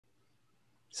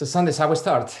So Sunday, shall we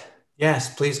start?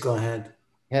 Yes, please go ahead.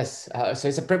 Yes, so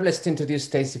it's a privilege to introduce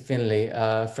Stacey Finley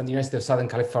from the University of Southern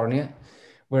California,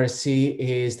 where she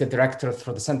is the director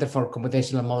for the Center for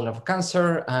Computational Model of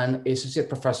Cancer and associate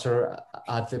professor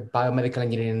at the Biomedical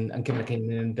Engineering and Chemical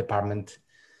Engineering Department.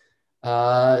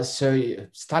 So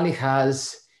Stali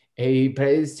has a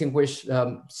very distinguished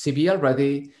CV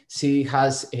already. She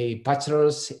has a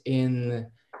bachelor's in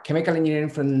chemical engineering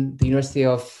from the University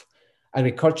of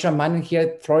Agriculture and Mining here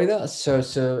at Florida.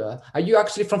 So are you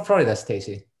actually from Florida,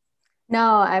 Stacey?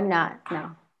 No, I'm not.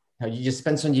 No, You just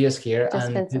spent some years here just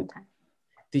and spend some time.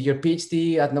 did your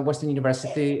PhD at Northwestern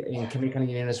University in chemical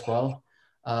engineering as well.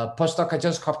 Postdoc at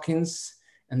Johns Hopkins,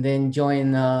 and then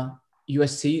joined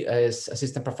USC as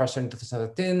assistant professor in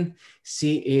 2013.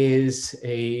 She is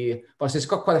she's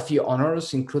got quite a few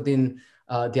honors, including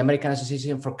the American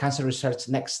Association for Cancer Research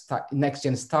Next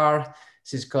Gen Star.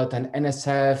 She's got an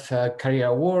NSF Career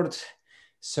Award.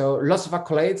 So lots of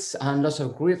accolades and lots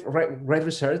of great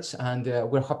research. And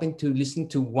we're hoping to listen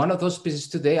to one of those pieces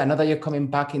today. I know that you're coming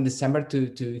back in December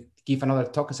to give another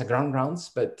talk as a ground rounds,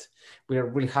 but we're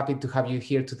really happy to have you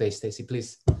here today, Stacey,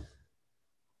 please.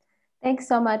 Thanks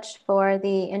so much for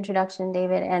the introduction,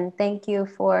 David, and thank you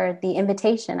for the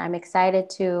invitation. I'm excited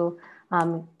to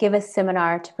give a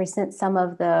seminar to present some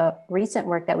of the recent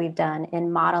work that we've done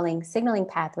in modeling signaling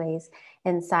pathways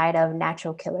inside of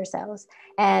natural killer cells.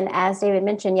 And as David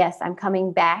mentioned, yes, I'm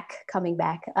coming back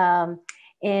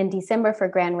in December for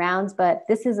grand rounds, but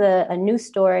this is a new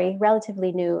story,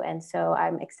 relatively new. And so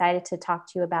I'm excited to talk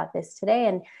to you about this today.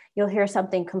 And you'll hear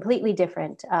something completely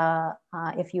different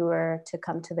if you were to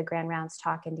come to the grand rounds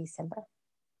talk in December.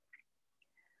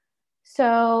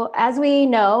 So as we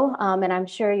know, and I'm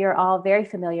sure you're all very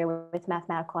familiar with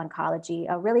mathematical oncology,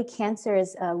 really cancer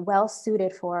is well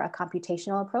suited for a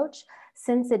computational approach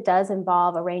since it does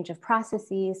involve a range of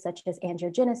processes such as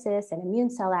angiogenesis and immune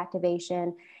cell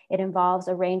activation. It involves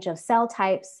a range of cell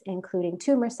types, including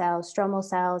tumor cells, stromal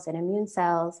cells, and immune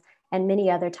cells, and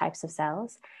many other types of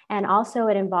cells. And also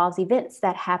it involves events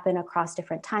that happen across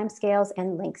different time scales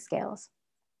and length scales.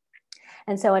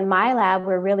 And so in my lab,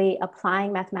 we're really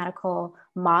applying mathematical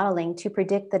modeling to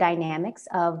predict the dynamics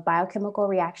of biochemical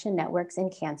reaction networks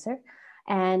in cancer.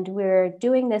 And we're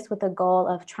doing this with the goal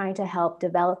of trying to help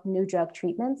develop new drug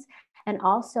treatments and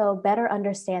also better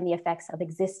understand the effects of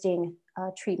existing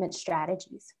treatment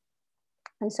strategies.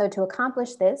 And so to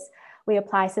accomplish this, we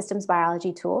apply systems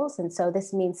biology tools. And so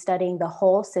this means studying the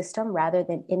whole system rather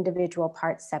than individual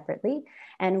parts separately.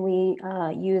 And we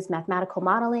use mathematical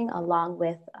modeling along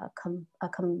with a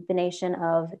combination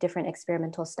of different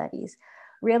experimental studies.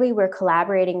 Really, we're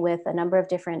collaborating with a number of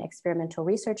different experimental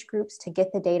research groups to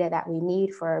get the data that we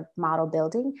need for model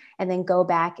building, and then go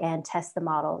back and test the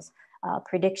models'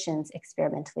 predictions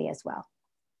experimentally as well.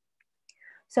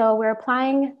 So we're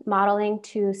applying modeling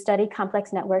to study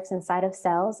complex networks inside of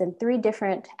cells in three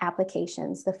different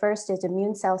applications. The first is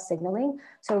immune cell signaling.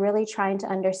 So really trying to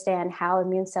understand how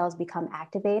immune cells become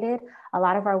activated. A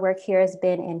lot of our work here has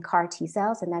been in CAR T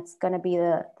cells, and that's going to be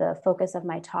the focus of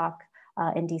my talk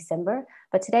in December.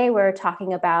 But today we're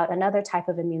talking about another type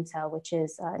of immune cell, which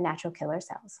is natural killer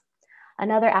cells.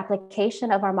 Another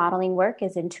application of our modeling work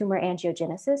is in tumor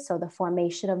angiogenesis, so the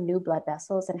formation of new blood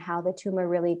vessels and how the tumor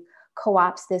really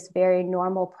co-opts this very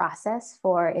normal process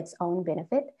for its own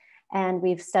benefit. And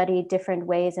we've studied different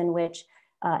ways in which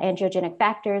angiogenic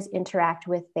factors interact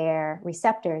with their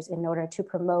receptors in order to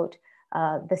promote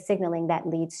the signaling that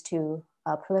leads to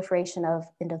proliferation of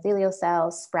endothelial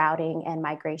cells, sprouting, and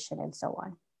migration, and so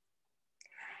on.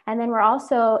 And then we're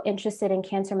also interested in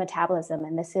cancer metabolism.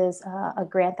 And this is a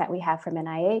grant that we have from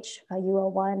NIH,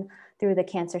 UO1, through the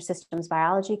Cancer Systems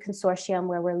Biology Consortium,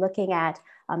 where we're looking at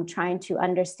trying to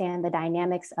understand the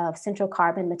dynamics of central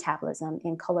carbon metabolism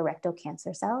in colorectal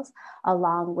cancer cells,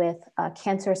 along with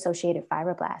cancer-associated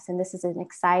fibroblasts. And this is an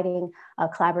exciting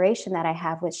collaboration that I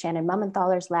have with Shannon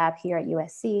Mumenthaler's lab here at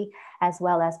USC, as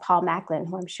well as Paul Macklin,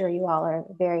 who I'm sure you all are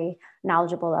very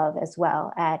knowledgeable of as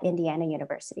well at Indiana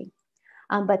University.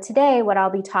 But today, what I'll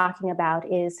be talking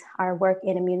about is our work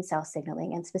in immune cell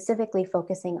signaling, and specifically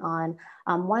focusing on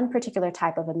one particular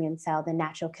type of immune cell, the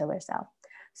natural killer cell.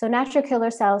 So natural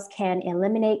killer cells can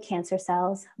eliminate cancer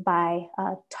cells by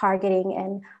targeting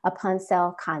and upon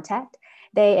cell contact.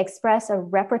 They express a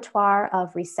repertoire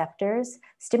of receptors,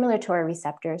 stimulatory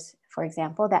receptors, for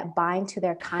example, that bind to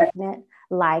their conjugate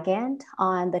ligand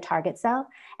on the target cell,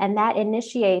 and that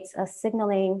initiates a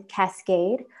signaling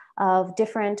cascade of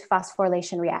different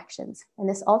phosphorylation reactions. And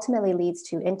this ultimately leads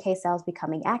to NK cells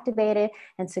becoming activated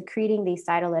and secreting these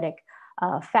cytolytic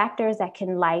factors that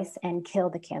can lyse and kill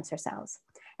the cancer cells.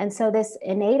 And so this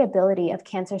innate ability of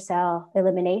cancer cell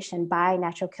elimination by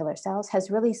natural killer cells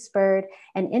has really spurred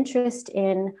an interest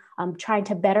in trying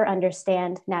to better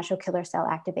understand natural killer cell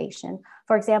activation.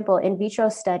 For example, in vitro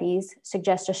studies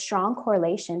suggest a strong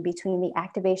correlation between the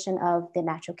activation of the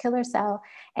natural killer cell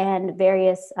and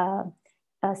various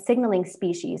signaling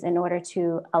species in order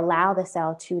to allow the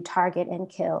cell to target and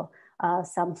kill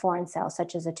some foreign cells,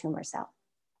 such as a tumor cell.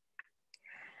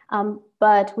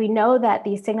 But we know that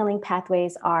these signaling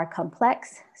pathways are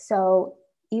complex. So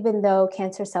even though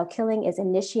cancer cell killing is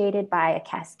initiated by a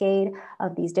cascade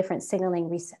of these different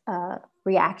signaling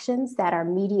reactions that are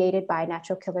mediated by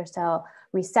natural killer cell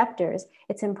receptors,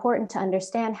 it's important to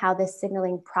understand how this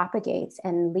signaling propagates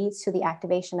and leads to the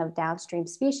activation of downstream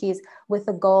species with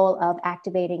the goal of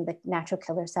activating the natural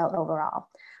killer cell overall.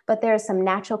 But there's some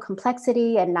natural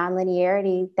complexity and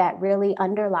nonlinearity that really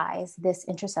underlies this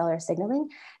intracellular signaling.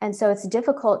 And so it's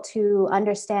difficult to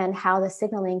understand how the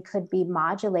signaling could be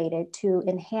modulated to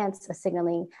enhance a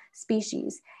signaling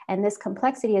species. And this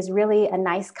complexity is really a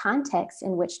nice context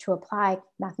in which to apply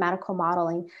mathematical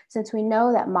modeling, since we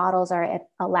know that models are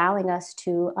allowing us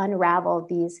to unravel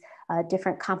these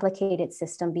different complicated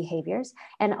system behaviors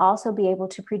and also be able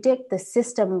to predict the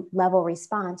system level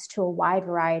response to a wide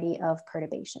variety of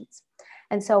perturbations.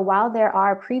 And so while there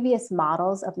are previous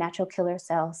models of natural killer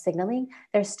cell signaling,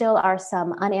 there still are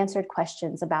some unanswered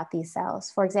questions about these cells.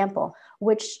 For example,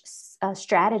 which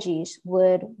strategies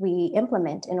would we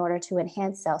implement in order to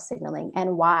enhance cell signaling,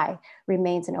 and why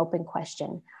remains an open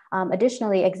question.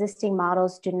 Additionally, existing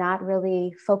models do not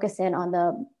really focus in on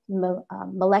the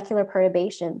molecular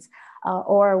perturbations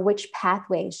or which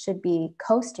pathways should be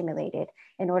co-stimulated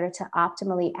in order to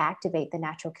optimally activate the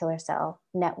natural killer cell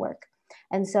network.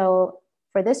 And so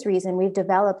for this reason, we've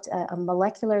developed a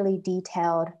molecularly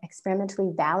detailed,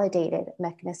 experimentally validated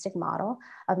mechanistic model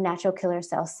of natural killer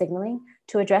cell signaling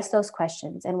to address those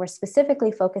questions. And we're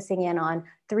specifically focusing in on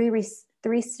three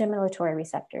stimulatory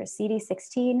receptors,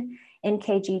 CD16,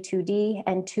 NKG2D,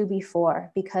 and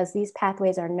 2B4, because these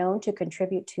pathways are known to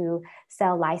contribute to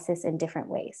cell lysis in different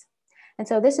ways. And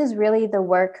so this is really the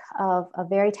work of a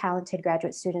very talented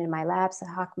graduate student in my lab,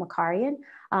 Sahak Makarian.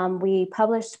 We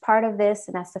published part of this,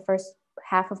 and that's the first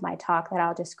half of my talk that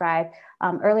I'll describe,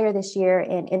 earlier this year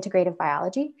in Integrative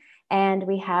Biology. And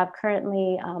we have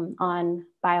currently on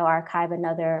bioRxiv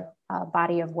another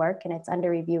body of work, and it's under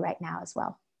review right now as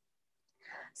well.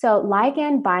 So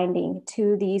ligand binding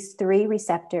to these three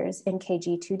receptors,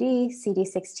 NKG2D,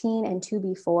 CD16, and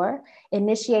 2B4,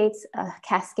 initiates a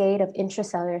cascade of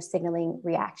intracellular signaling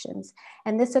reactions.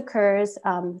 And this occurs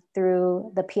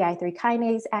through the PI3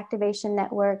 kinase activation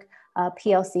network,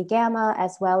 PLC gamma,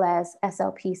 as well as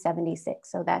SLP76.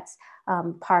 So that's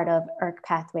part of ERK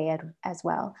pathway as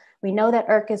well. We know that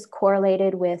ERK is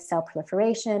correlated with cell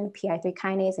proliferation, PI3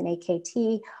 kinase and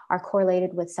AKT are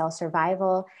correlated with cell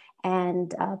survival,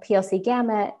 and PLC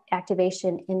gamma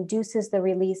activation induces the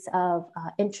release of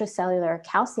intracellular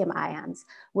calcium ions,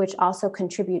 which also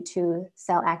contribute to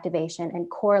cell activation and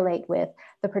correlate with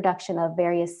the production of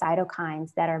various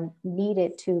cytokines that are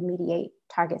needed to mediate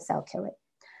target cell killing.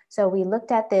 So we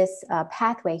looked at this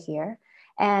pathway here,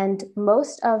 and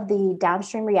most of the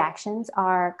downstream reactions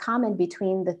are common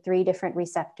between the three different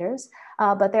receptors,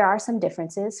 but there are some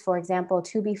differences. For example,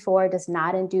 2B4 does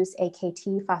not induce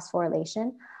AKT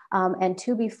phosphorylation, and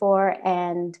 2B4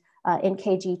 and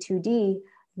NKG2D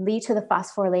lead to the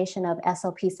phosphorylation of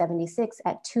SLP76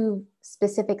 at two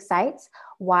specific sites,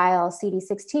 while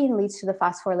CD16 leads to the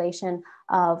phosphorylation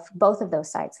of both of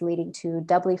those sites, leading to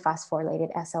doubly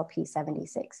phosphorylated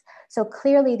SLP76. So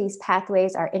clearly these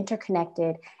pathways are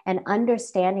interconnected, and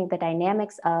understanding the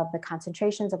dynamics of the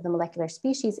concentrations of the molecular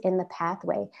species in the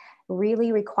pathway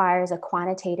really requires a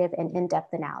quantitative and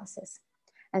in-depth analysis.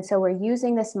 And so we're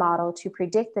using this model to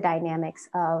predict the dynamics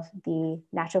of the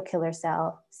natural killer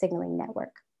cell signaling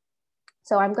network.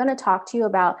 So I'm going to talk to you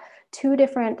about two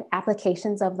different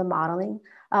applications of the modeling.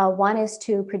 One is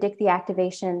to predict the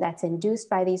activation that's induced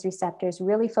by these receptors,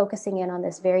 really focusing in on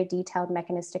this very detailed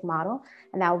mechanistic model.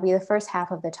 And that will be the first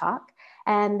half of the talk.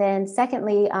 And then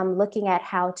secondly, I'm looking at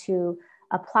how to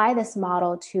apply this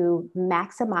model to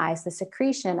maximize the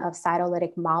secretion of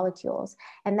cytolytic molecules.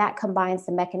 And that combines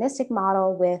the mechanistic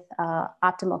model with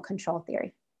optimal control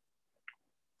theory.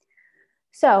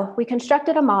 So we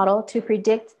constructed a model to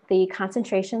predict the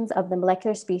concentrations of the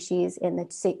molecular species in the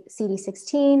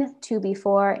CD16,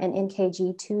 2B4, and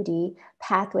NKG2D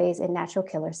pathways in natural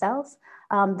killer cells.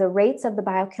 The rates of the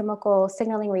biochemical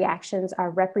signaling reactions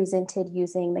are represented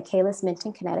using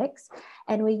Michaelis-Menten kinetics.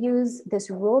 And we use this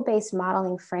rule-based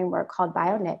modeling framework called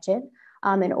BioNetGen,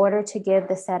 in order to give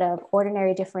the set of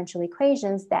ordinary differential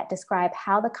equations that describe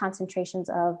how the concentrations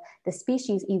of the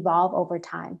species evolve over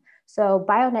time. So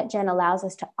BioNetGen allows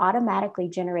us to automatically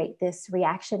generate this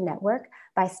reaction network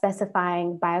by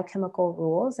specifying biochemical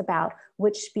rules about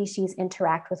which species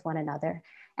interact with one another.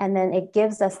 And then it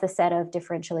gives us the set of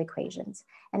differential equations.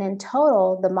 And in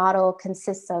total, the model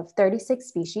consists of 36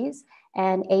 species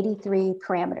and 83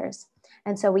 parameters.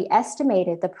 And so we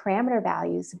estimated the parameter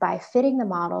values by fitting the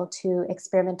model to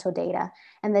experimental data.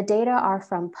 And the data are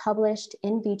from published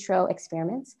in vitro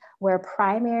experiments where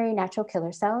primary natural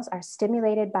killer cells are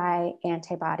stimulated by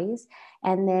antibodies,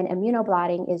 and then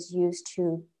immunoblotting is used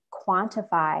to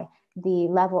quantify the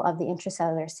level of the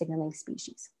intracellular signaling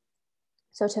species.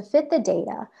 So to fit the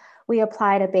data, we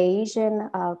applied a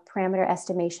Bayesian parameter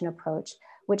estimation approach,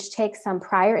 which takes some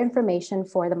prior information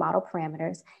for the model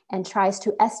parameters and tries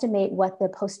to estimate what the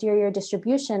posterior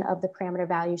distribution of the parameter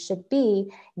value should be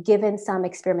given some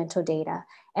experimental data.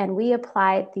 And we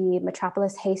applied the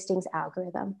Metropolis-Hastings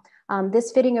algorithm.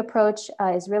 This fitting approach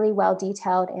is really well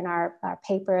detailed in our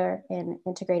paper in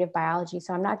integrative biology.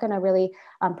 So I'm not gonna really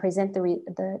present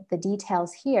the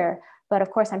details here, but of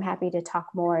course I'm happy to talk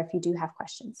more if you do have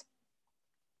questions.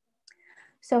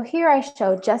 So here I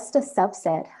show just a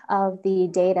subset of the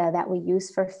data that we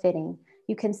use for fitting.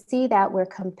 You can see that we're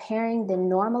comparing the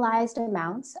normalized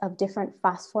amounts of different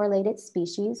phosphorylated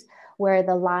species where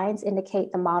the lines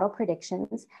indicate the model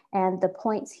predictions and the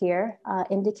points here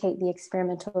indicate the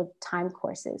experimental time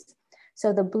courses.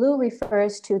 So the blue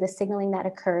refers to the signaling that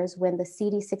occurs when the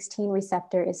CD16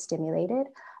 receptor is stimulated.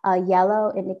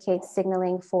 Yellow indicates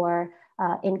signaling for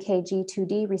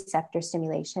NKG2D receptor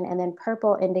stimulation, and then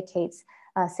purple indicates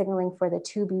signaling for the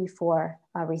 2B4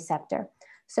 receptor.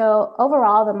 So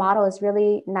overall, the model is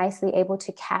really nicely able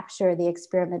to capture the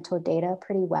experimental data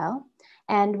pretty well.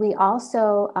 And we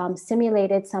also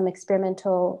simulated some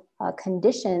experimental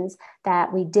conditions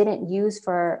that we didn't use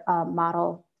for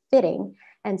model fitting.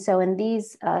 And so in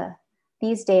these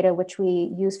data, which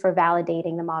we use for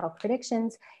validating the model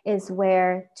predictions, is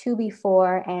where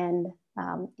 2B4 and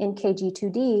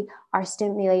NKG2D are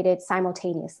stimulated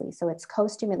simultaneously. So it's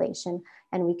co-stimulation,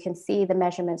 and we can see the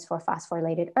measurements for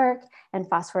phosphorylated ERK and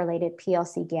phosphorylated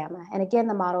PLC gamma. And again,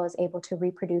 the model is able to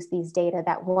reproduce these data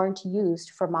that weren't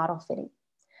used for model fitting.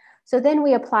 So then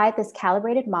we applied this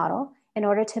calibrated model in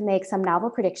order to make some novel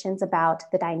predictions about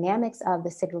the dynamics of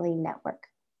the signaling network.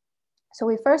 So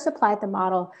we first applied the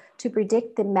model to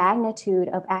predict the magnitude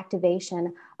of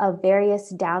activation of various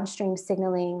downstream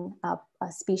signaling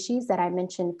species that I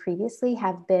mentioned previously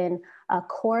have been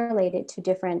correlated to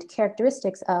different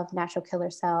characteristics of natural killer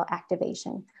cell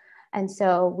activation. And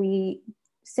so we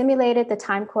simulated the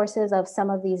time courses of some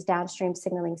of these downstream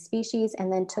signaling species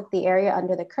and then took the area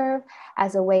under the curve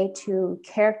as a way to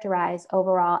characterize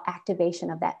overall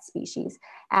activation of that species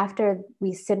after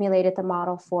we simulated the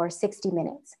model for 60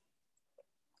 minutes.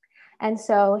 And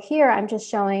so here I'm just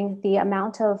showing the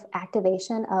amount of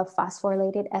activation of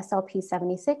phosphorylated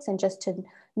SLP76, and just to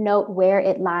note where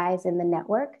it lies in the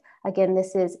network. Again,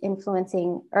 this is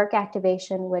influencing ERK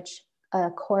activation, which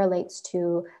correlates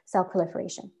to cell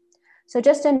proliferation. So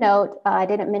just a note, I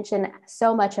didn't mention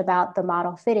so much about the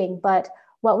model fitting, but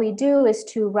what we do is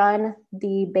to run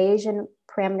the Bayesian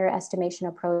parameter estimation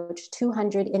approach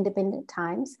 200 independent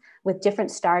times with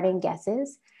different starting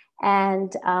guesses.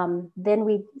 And then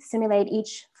we simulate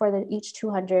each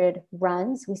 200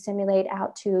 runs, we simulate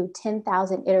out to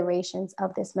 10,000 iterations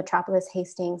of this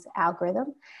Metropolis-Hastings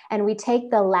algorithm. And we take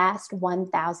the last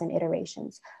 1,000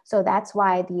 iterations. So that's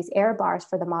why these error bars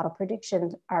for the model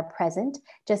predictions are present,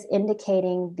 just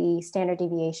indicating the standard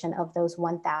deviation of those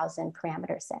 1,000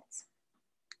 parameter sets.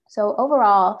 So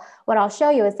overall, what I'll show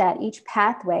you is that each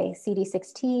pathway,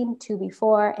 CD16,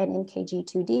 2B4, and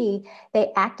NKG2D,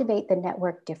 they activate the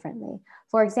network differently.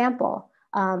 For example,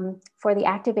 for the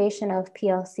activation of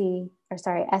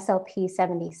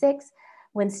SLP76,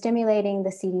 when stimulating the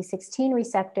CD16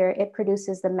 receptor, it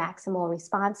produces the maximal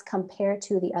response compared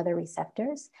to the other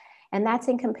receptors. And that's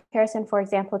in comparison, for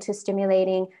example, to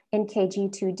stimulating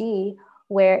NKG2D,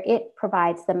 where it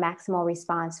provides the maximal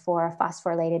response for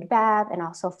phosphorylated BAB and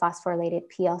also phosphorylated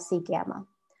PLC gamma.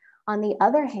 On the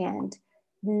other hand,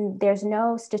 there's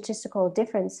no statistical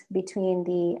difference between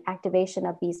the activation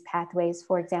of these pathways,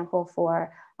 for example,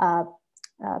 for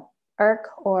ERK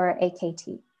or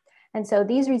AKT. And so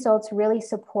these results really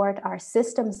support our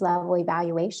systems level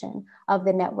evaluation of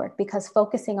the network, because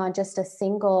focusing on just a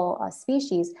single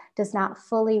species does not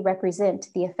fully represent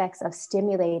the effects of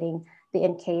stimulating the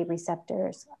NK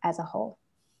receptors as a whole.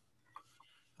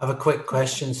 I have a quick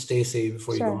question, Stacey,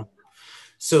 before you go Sure. on.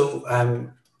 So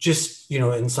just, you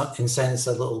know, in sense,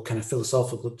 a little kind of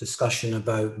philosophical discussion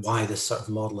about why this sort of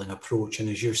modeling approach. And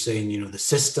as you're saying, you know, the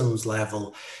systems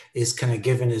level is kind of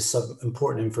giving us some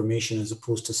important information as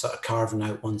opposed to sort of carving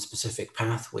out one specific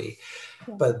pathway.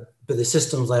 Yeah. But the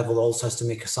systems level also has to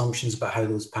make assumptions about how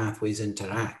those pathways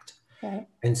interact. Right.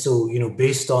 And so, you know,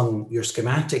 based on your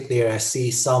schematic there, I see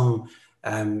some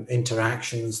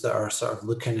interactions that are sort of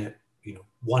looking at, you know,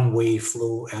 one-way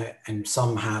flow, and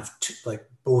some have like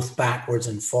both backwards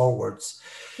and forwards.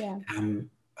 Yeah.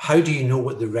 How do you know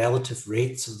what the relative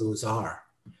rates of those are?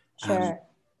 Sure.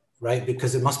 Right,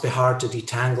 because it must be hard to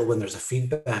detangle when there's a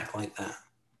feedback like that.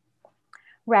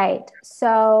 Right.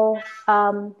 So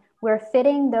we're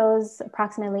fitting those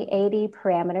approximately 80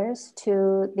 parameters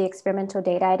to the experimental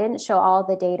data. I didn't show all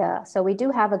the data, so we do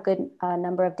have a good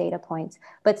number of data points,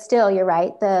 but still, you're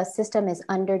right, the system is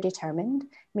underdetermined,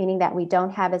 meaning that we don't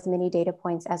have as many data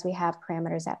points as we have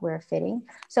parameters that we're fitting.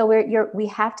 So we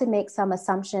have to make some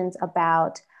assumptions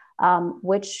about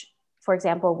for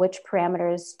example, which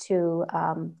parameters to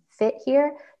fit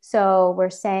here. So we're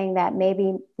saying that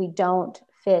maybe we don't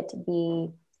fit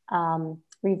the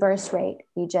reverse rate.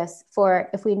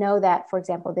 If we know that, for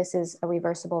example, this is a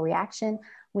reversible reaction,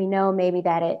 we know maybe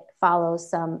that it has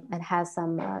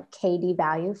some KD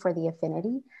value for the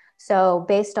affinity. So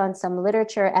based on some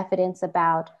literature evidence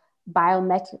about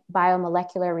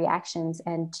biomolecular reactions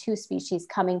and two species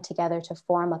coming together to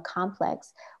form a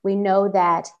complex, we know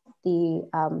that the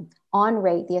on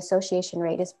rate, the association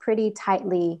rate, is pretty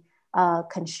tightly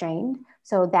constrained.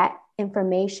 So that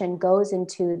information goes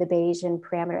into the Bayesian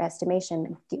parameter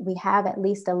estimation. We have at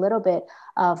least a little bit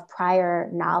of prior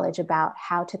knowledge about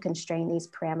how to constrain these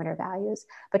parameter values.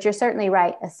 But you're certainly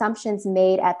right. Assumptions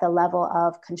made at the level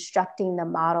of constructing the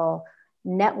model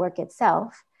network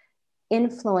itself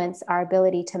influence our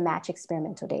ability to match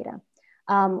experimental data.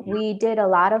 We did a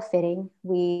lot of fitting.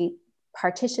 We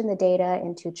partitioned the data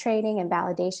into training and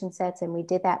validation sets, and we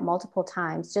did that multiple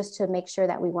times just to make sure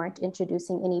that we weren't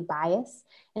introducing any bias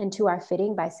into our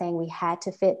fitting by saying we had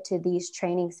to fit to these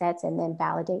training sets and then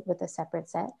validate with a separate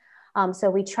set. So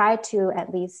we tried to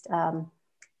at least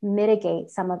mitigate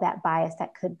some of that bias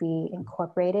that could be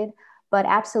incorporated, but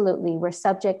absolutely we're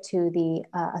subject to the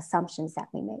assumptions that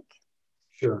we make.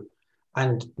 Sure.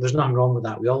 And there's nothing wrong with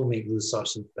that. We all make those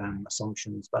sorts of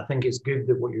assumptions, but I think it's good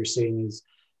that what you're saying is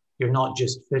you're not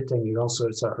just fitting, you're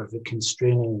also sort of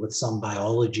constraining with some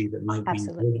biology that might be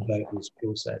known about those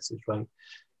processes, right?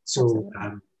 So,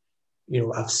 you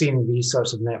know, I've seen these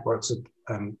sorts of networks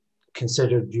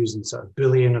considered using sort of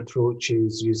Boolean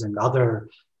approaches, using other,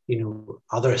 you know,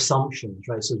 other assumptions,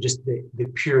 right? So just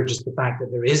the fact that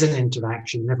there is an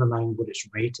interaction, never mind what its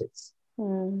rate is,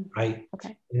 right?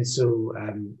 Okay. And so,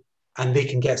 and they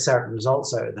can get certain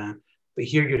results out of that. But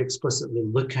here you're explicitly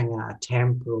looking at a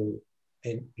temporal,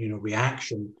 you know,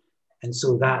 reaction. And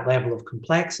so that level of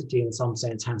complexity in some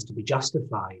sense has to be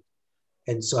justified.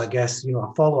 And so I guess, you know,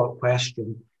 a follow-up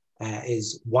question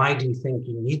is, why do you think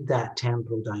you need that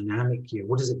temporal dynamic here?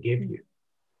 What does it give you?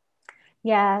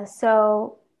 Yeah,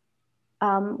 so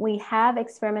we have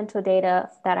experimental data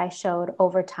that I showed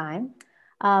over time.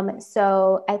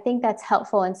 So I think that's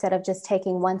helpful instead of just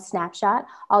taking one snapshot,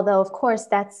 although of course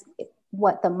that's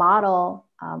what the model,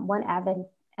 one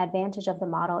advantage of the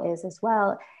model is as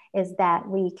well, is that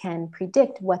we can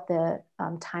predict what the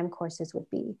time courses would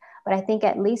be. But I think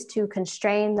at least to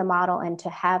constrain the model and to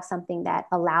have something that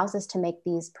allows us to make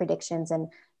these predictions and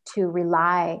to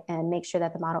rely and make sure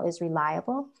that the model is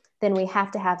reliable, then we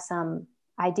have to have some,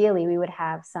 ideally we would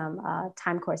have some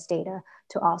time course data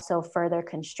to also further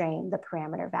constrain the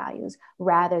parameter values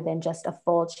rather than just a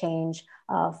full change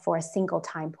for a single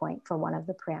time point for one of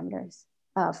the parameters,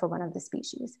 for one of the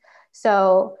species.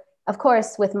 So of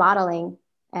course with modeling,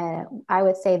 I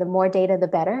would say the more data, the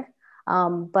better.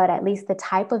 But at least the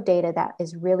type of data that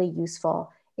is really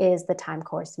useful is the time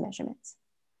course measurements.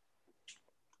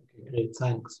 Okay, great,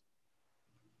 thanks.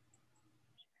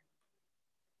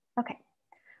 Okay,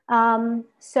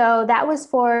 so that was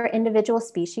for individual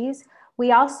species.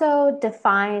 We also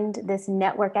defined this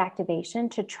network activation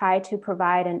to try to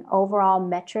provide an overall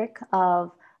metric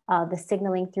of the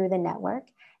signaling through the network.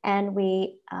 And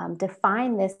we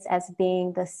define this as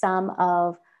being the sum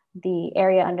of the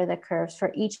area under the curves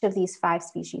for each of these 5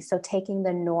 species. So taking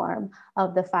the norm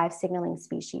of the 5 signaling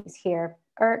species here,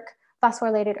 ERK,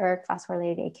 phosphorylated ERK,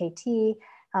 phosphorylated AKT,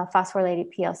 phosphorylated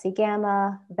PLC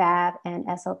gamma, VAV, and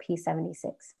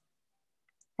SLP76.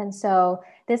 And so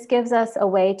this gives us a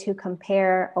way to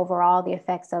compare overall the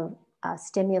effects of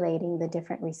stimulating the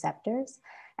different receptors.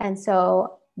 And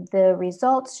so the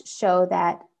results show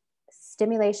that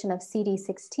stimulation of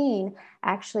CD16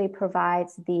 actually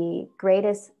provides the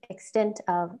greatest extent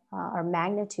of or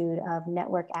magnitude of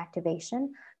network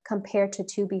activation compared to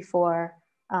 2B4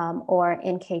 or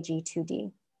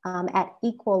NKG2D at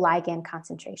equal ligand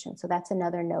concentration. So that's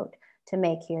another note to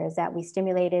make here, is that we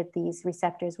stimulated these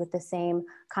receptors with the same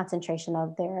concentration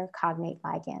of their cognate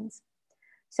ligands.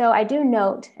 So I do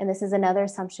note, and this is another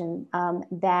assumption,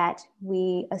 that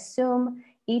we assume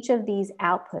each of these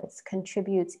outputs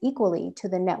contributes equally to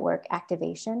the network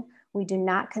activation. We do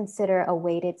not consider a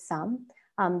weighted sum.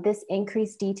 This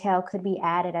increased detail could be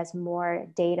added as more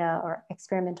data or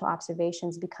experimental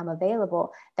observations become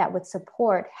available that would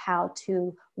support how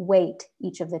to weight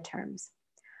each of the terms.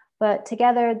 But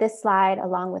together, this slide,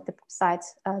 along with the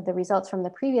slides, the results from the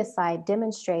previous slide,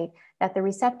 demonstrate that the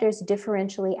receptors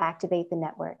differentially activate the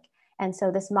network. And so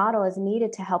this model is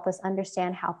needed to help us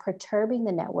understand how perturbing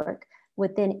the network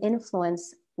would then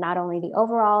influence not only the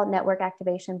overall network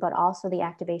activation, but also the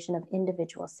activation of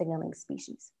individual signaling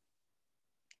species.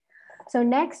 So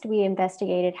next, we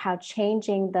investigated how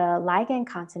changing the ligand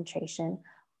concentration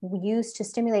used to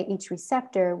stimulate each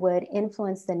receptor would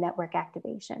influence the network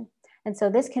activation. And so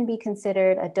this can be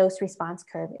considered a dose response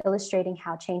curve, illustrating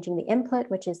how changing the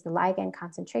input, which is the ligand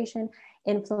concentration,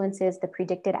 influences the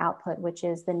predicted output, which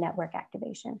is the network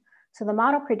activation. So the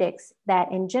model predicts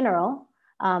that in general,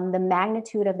 the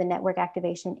magnitude of the network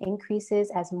activation increases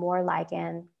as more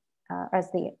ligand, as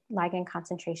the ligand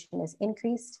concentration is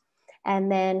increased.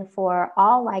 And then for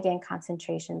all ligand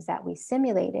concentrations that we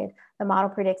simulated, the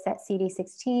model predicts that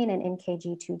CD16 and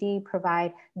NKG2D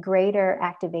provide greater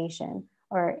activation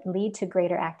or lead to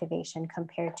greater activation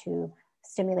compared to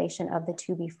stimulation of the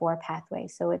 2B4 pathway.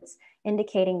 So it's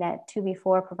indicating that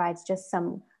 2B4 provides just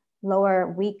some lower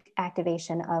weak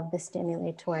activation of the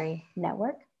stimulatory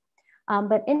network.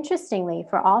 But interestingly,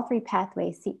 for all three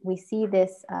pathways, we see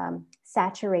this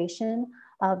saturation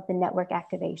of the network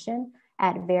activation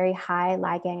at very high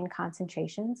ligand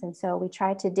concentrations. And so we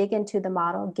tried to dig into the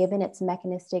model, given its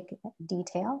mechanistic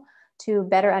detail, to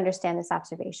better understand this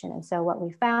observation. And so what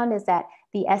we found is that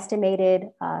the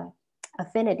estimated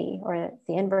affinity, or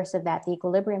the inverse of that, the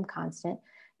equilibrium constant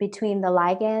between the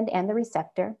ligand and the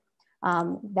receptor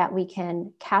that we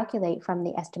can calculate from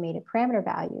the estimated parameter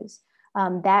values,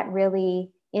 that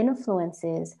really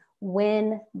influences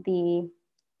when the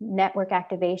network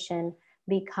activation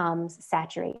becomes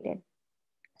saturated.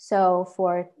 So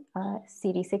for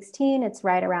CD16, it's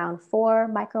right around 4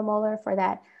 micromolar for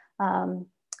that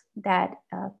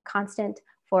constant.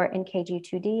 For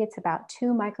NKG2D, it's about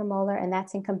 2 micromolar, and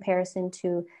that's in comparison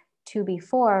to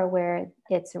 2B4, where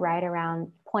it's right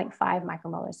around 0.5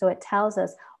 micromolar. So it tells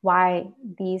us why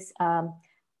these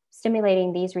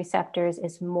stimulating these receptors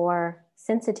is more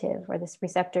sensitive, or this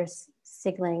receptor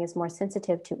signaling is more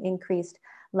sensitive to increased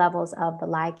levels of the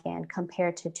ligand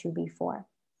compared to 2B4.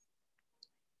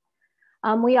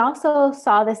 We also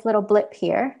saw this little blip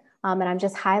here, and I'm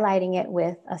just highlighting it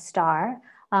with a star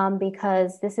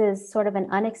because this is sort of an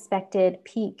unexpected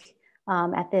peak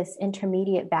at this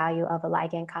intermediate value of a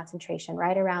ligand concentration,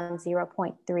 right around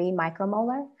 0.3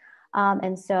 micromolar.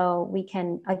 And so we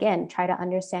can, again, try to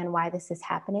understand why this is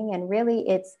happening. And really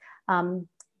it's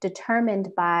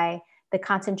determined by the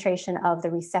concentration of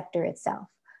the receptor itself.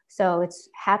 So it's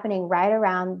happening right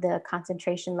around the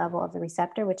concentration level of the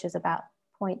receptor, which is about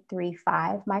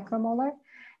 0.35 micromolar.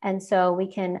 And so we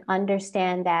can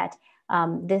understand that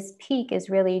this peak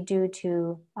is really due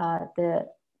to the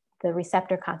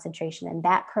receptor concentration, and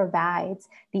that provides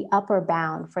the upper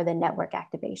bound for the network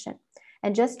activation.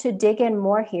 And just to dig in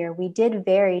more here, we did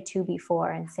vary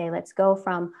 2B4 and say, let's go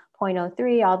from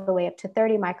 0.03 all the way up to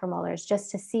 30 micromolars just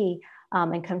to see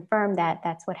and confirm that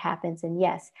that's what happens. And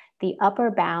yes, the upper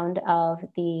bound of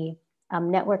the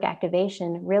network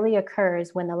activation really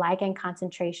occurs when the ligand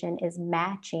concentration is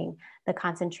matching the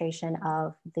concentration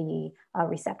of the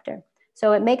receptor.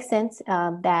 So it makes sense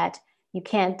that you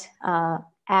can't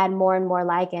add more and more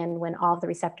ligand when all of the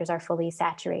receptors are fully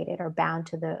saturated or bound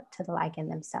to the ligand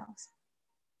themselves.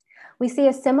 We see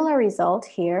a similar result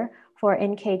here for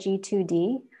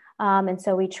NKG2D. And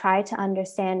so we try to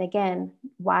understand again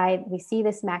why we see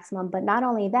this maximum, but not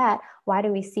only that, why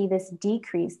do we see this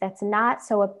decrease? That's not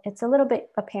so, it's a little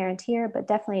bit apparent here, but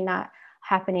definitely not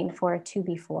happening for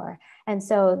 2B4. And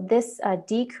so this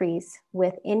decrease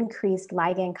with increased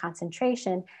ligand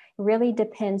concentration really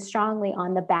depends strongly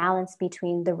on the balance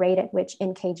between the rate at which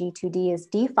NKG2D is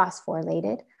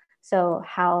dephosphorylated, so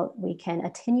how we can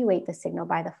attenuate the signal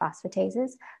by the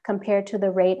phosphatases, compared to the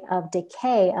rate of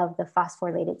decay of the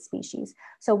phosphorylated species.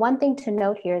 So one thing to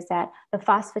note here is that the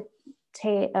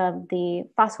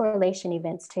phosphorylation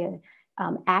events to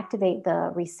activate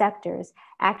the receptors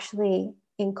actually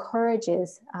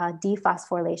encourages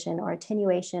dephosphorylation or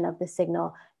attenuation of the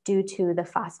signal due to the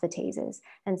phosphatases.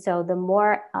 And so the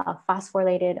more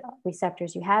phosphorylated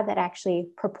receptors you have, that actually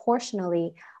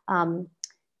proportionally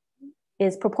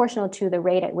is proportional to the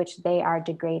rate at which they are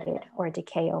degraded or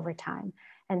decay over time.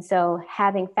 And so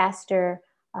having faster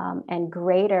and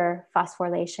greater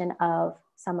phosphorylation of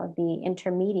some of the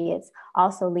intermediates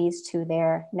also leads to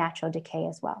their natural decay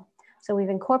as well. So we've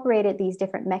incorporated these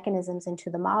different mechanisms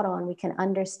into the model, and we can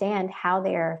understand how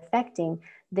they are affecting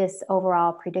this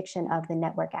overall prediction of the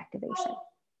network activation.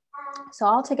 So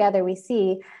altogether, we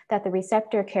see that the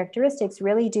receptor characteristics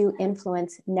really do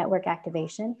influence network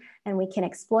activation, and we can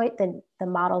exploit the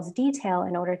model's detail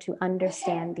in order to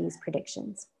understand these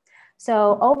predictions.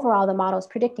 So overall, the model is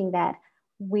predicting that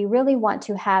we really want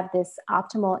to have this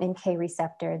optimal NK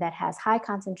receptor that has high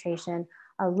concentration,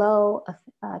 a low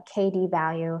KD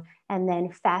value, and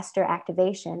then faster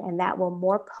activation. And that will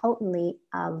more potently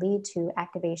lead to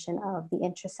activation of the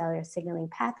intracellular signaling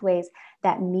pathways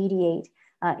that mediate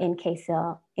NK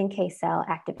cell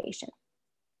activation.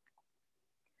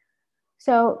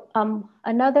 So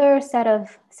another set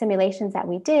of simulations that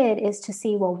we did is to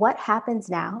see, well, what happens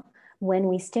now when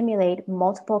we stimulate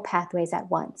multiple pathways at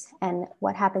once, and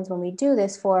what happens when we do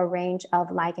this for a range of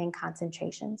ligand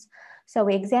concentrations. So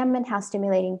we examined how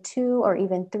stimulating 2 or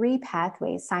even 3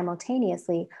 pathways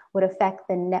simultaneously would affect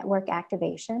the network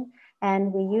activation.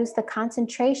 And we used the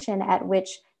concentration at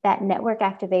which that network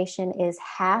activation is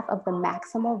half of the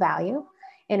maximal value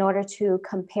in order to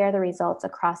compare the results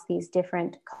across these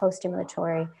different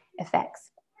co-stimulatory effects.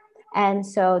 And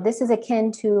so this is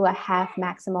akin to a half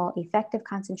maximal effective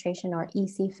concentration, or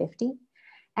EC50.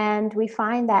 And we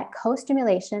find that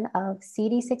co-stimulation of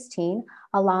CD16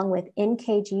 along with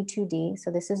NKG2D, so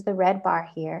this is the red bar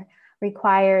here,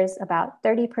 requires about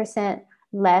 30%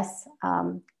 less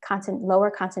lower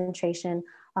concentration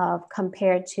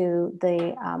compared to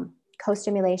the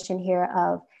co-stimulation here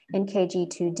of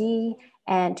NKG2D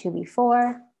and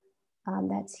 2B4.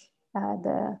 That's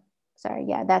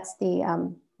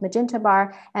the magenta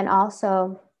bar, and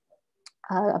also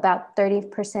about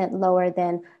 30% lower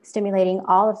than stimulating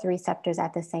all of the receptors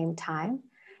at the same time,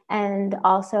 and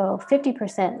also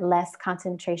 50% less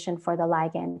concentration for the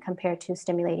ligand compared to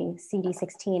stimulating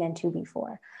CD16 and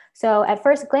 2B4. So at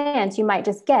first glance, you might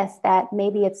just guess that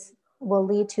maybe will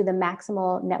lead to the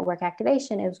maximal network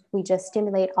activation if we just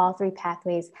stimulate all 3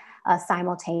 pathways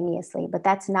simultaneously, but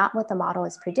that's not what the model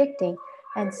is predicting.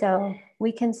 And so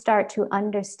we can start to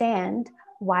understand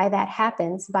why that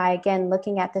happens by, again,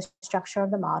 looking at the structure of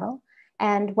the model.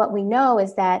 And what we know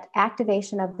is that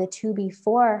activation of the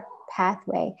 2B4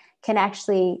 pathway can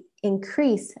actually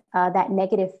increase that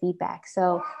negative feedback.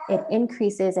 So it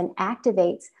increases and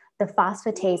activates the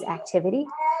phosphatase activity,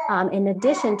 in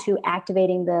addition to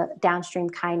activating the downstream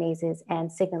kinases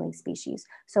and signaling species.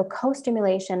 So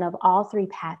co-stimulation of all 3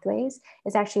 pathways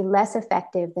is actually less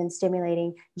effective than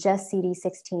stimulating just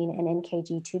CD16 and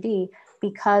NKG2D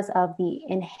because of the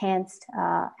enhanced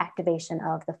activation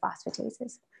of the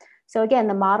phosphatases. So again,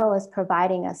 the model is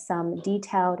providing us some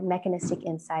detailed mechanistic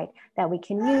insight that we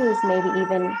can use maybe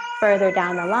even further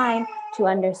down the line to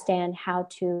understand how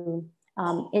to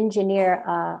engineer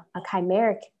a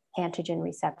chimeric antigen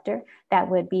receptor that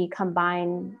would be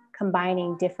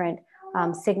combining different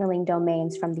signaling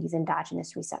domains from these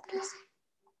endogenous receptors.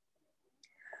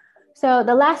 So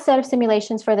the last set of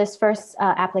simulations for this first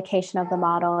application of the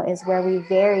model is where we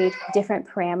varied different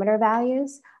parameter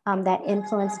values that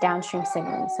influence downstream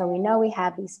signaling. So we know we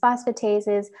have these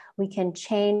phosphatases. We can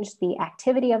change the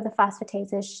activity of the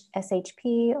phosphatases,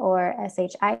 SHP or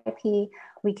SHIP.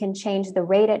 We can change the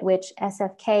rate at which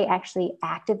SFK actually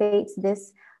activates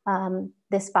this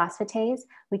phosphatase.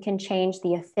 We can change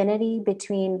the affinity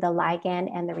between the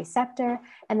ligand and the receptor.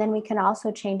 And then we can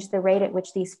also change the rate at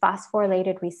which these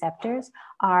phosphorylated receptors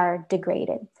are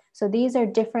degraded. So these are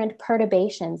different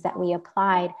perturbations that we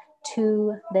applied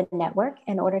to the network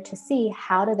in order to see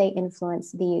how do they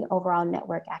influence the overall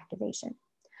network activation.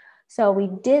 So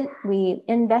we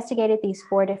investigated these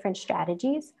 4 different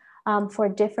strategies for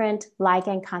different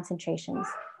ligand concentrations.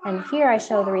 And here I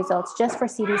show the results just for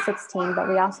CD16, but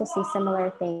we also see similar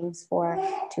things for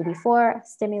 2B4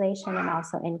 stimulation and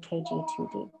also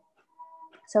NKG2D.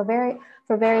 So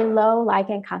for very low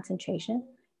ligand concentration,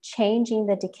 changing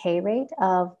the decay rate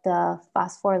of the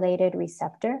phosphorylated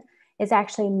receptor is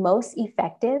actually most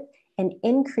effective in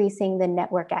increasing the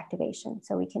network activation.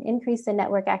 So we can increase the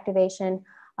network activation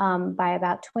by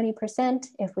about 20%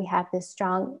 if we have this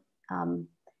strong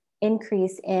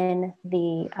increase in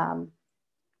the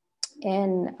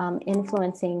in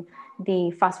influencing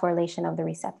the phosphorylation of the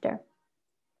receptor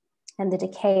and the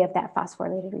decay of that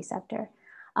phosphorylated receptor.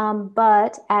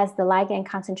 But as the ligand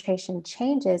concentration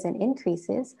changes and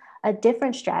increases, a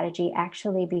different strategy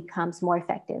actually becomes more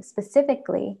effective,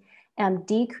 specifically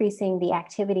decreasing the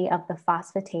activity of the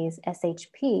phosphatase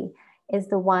SHP is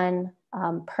the one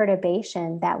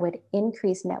perturbation that would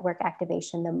increase network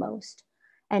activation the most.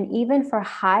 And even for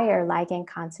higher ligand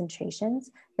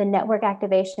concentrations, the network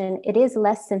activation, it is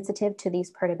less sensitive to these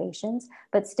perturbations,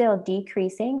 but still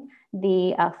decreasing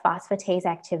the phosphatase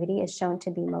activity is shown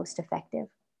to be most effective.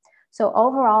 So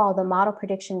overall, the model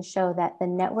predictions show that the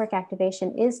network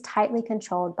activation is tightly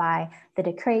controlled by the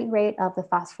decay rate of the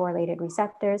phosphorylated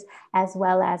receptors, as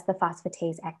well as the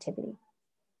phosphatase activity.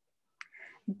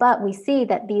 But we see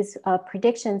that these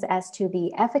predictions as to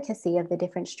the efficacy of the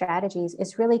different strategies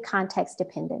is really context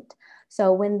dependent.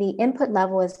 So when the input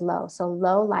level is low, so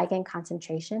low ligand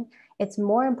concentration, it's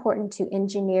more important to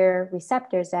engineer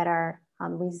receptors that are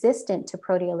resistant to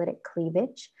proteolytic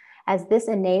cleavage, as this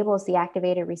enables the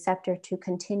activated receptor to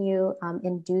continue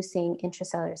inducing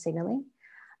intracellular signaling.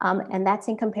 And that's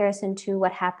in comparison to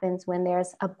what happens when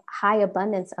there's a high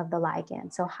abundance of the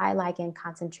ligand, so high ligand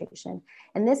concentration.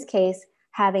 In this case,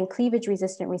 having cleavage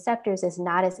resistant receptors is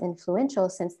not as influential,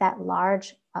 since that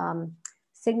large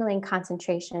signaling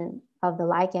concentration of the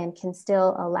ligand can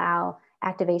still allow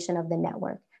activation of the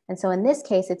network. And so in this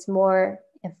case, it's more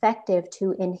effective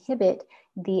to inhibit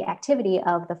the activity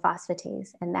of the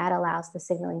phosphatase, and that allows the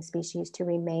signaling species to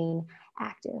remain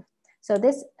active. So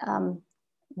this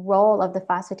role of the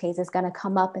phosphatase is going to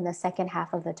come up in the second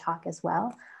half of the talk as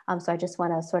well. So I just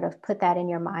want to sort of put that in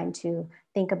your mind to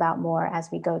think about more as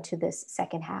we go to this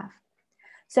second half.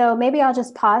 So maybe I'll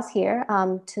just pause here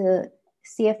to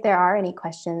see if there are any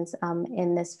questions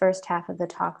in this first half of the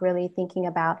talk, really thinking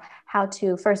about how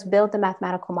to first build the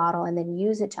mathematical model and then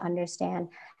use it to understand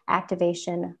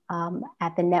activation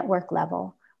at the network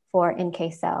level for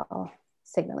NK cell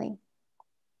signaling.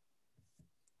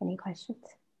 Any questions?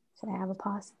 Should I have a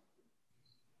pause?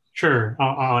 Sure,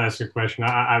 I'll ask a question.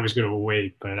 I was going to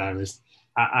wait, but this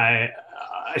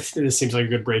seems like a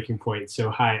good breaking point. So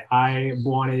hi, I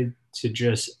wanted to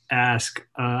just ask,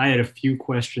 I had a few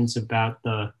questions about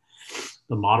the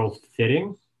model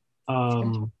fitting.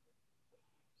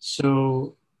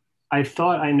 So I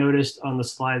thought I noticed on the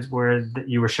slides where that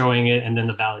you were showing it and then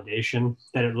the validation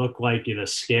that it looked like the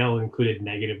scale included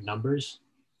negative numbers.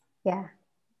 Yeah.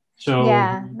 So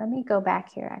yeah, let me go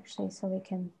back here actually so we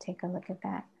can take a look at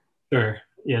that. Sure.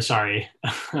 Yeah, sorry.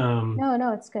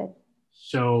 No, it's good.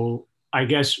 So I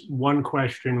guess one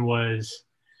question was,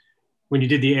 when you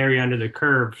did the area under the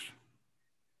curve,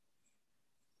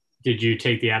 did you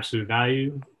take the absolute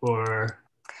value or?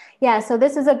 Yeah, so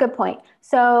this is a good point.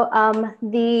 So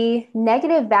the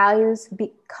negative values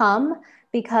come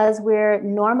because we're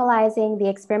normalizing the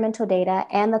experimental data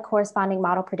and the corresponding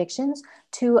model predictions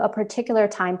to a particular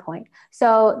time point.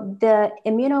 So the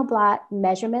immunoblot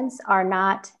measurements are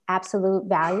not absolute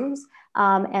values.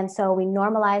 And so we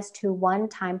normalize to one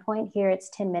time point. Here it's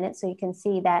 10 minutes. So you can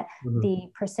see that the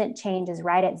percent change is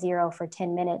right at 0 for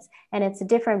 10 minutes. And it's a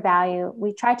different value.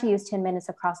 We try to use 10 minutes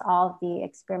across all of the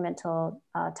experimental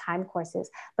time courses.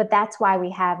 But that's why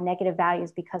we have negative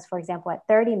values, because, for example, at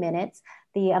 30 minutes,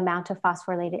 the amount of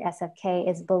phosphorylated SFK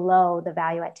is below the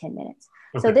value at 10 minutes.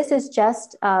 Okay. So this is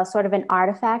just sort of an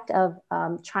artifact of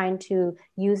trying to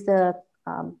use the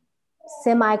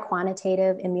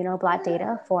semi-quantitative immunoblot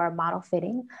data for model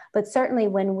fitting. But certainly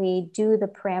when we do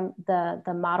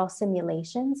the model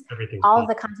simulations, all of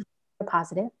the concentrations are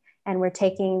positive, and we're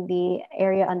taking the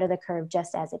area under the curve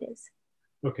just as it is.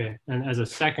 Okay, and as a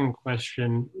second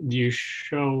question, do you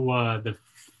show the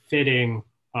fitting?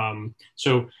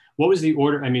 So what was the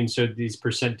order? I mean, so these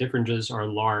percent differences are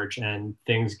large and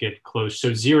things get close.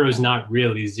 So 0 is not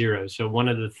really 0. So one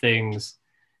of the things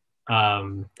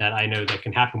that I know that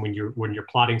can happen when you're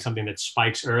plotting something that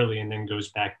spikes early and then goes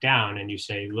back down, and you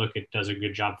say, look, it does a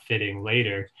good job fitting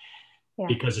later,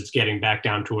 because it's getting back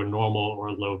down to a normal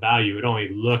or low value. It only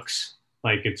looks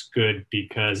like it's good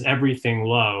because everything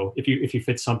low, if you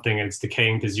fit something and it's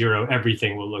decaying to 0,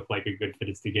 everything will look like a good fit.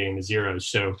 It's decaying to 0.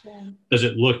 So does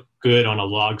it look good on a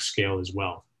log scale as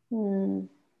well?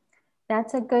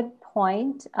 That's a good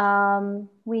point.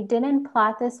 We didn't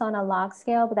plot this on a log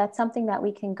scale, but that's something that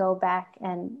we can go back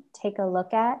and take a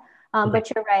look at. But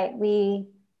you're right, we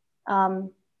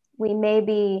may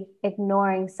be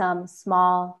ignoring some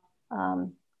small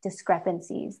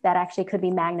discrepancies that actually could be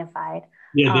magnified.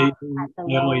 Yeah,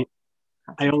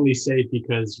 I only say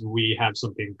because we have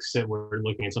we're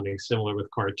looking at something similar with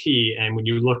CAR T, and when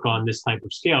you look on this type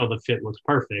of scale, the fit looks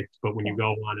perfect. But when you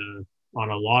go on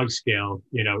a log scale,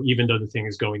 even though the thing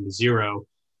is going to zero,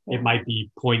 it might be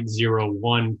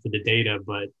 0.01 for the data,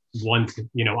 but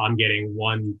I'm getting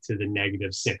 1 to the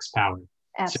 -6 power.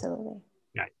 Absolutely.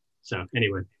 So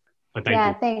anyway, but thank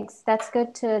you. Thanks. That's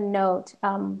good to note.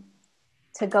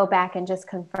 To go back and just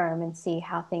confirm and see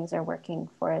how things are working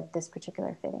for this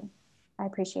particular fitting. I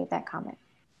appreciate that comment.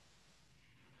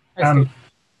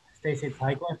 Stacey, it's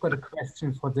Heiko. I've got a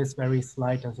question for this very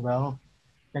slide as well.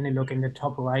 When you look in the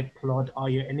top right plot, are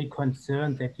you any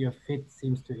concerned that your fit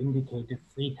seems to indicate a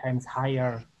 3 times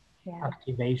higher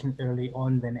activation early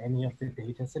on than any of the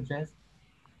data suggests?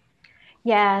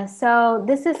 Yeah, so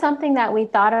this is something that we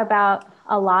thought about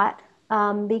a lot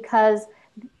because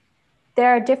there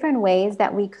are different ways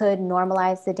that we could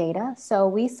normalize the data. So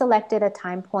we selected a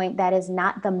time point that is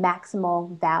not the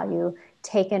maximal value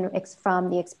taken from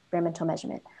the experimental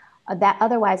measurement.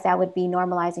 Otherwise, that would be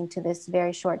normalizing to this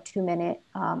very short 2-minute,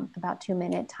 about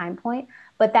 2-minute time point.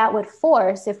 But that would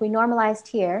force, if we normalized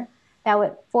here, that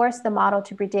would force the model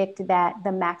to predict that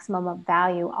the maximum of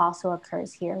value also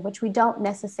occurs here, which we don't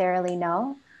necessarily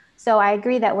know. So I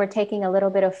agree that we're taking a little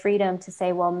bit of freedom to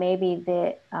say, well, maybe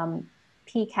the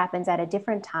peak happens at a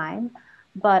different time,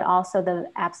 but also the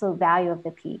absolute value of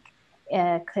the peak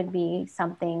could be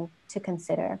something to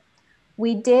consider.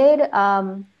 We did,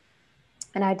 and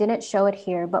I didn't show it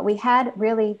here, but we had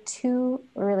really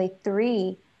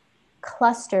 3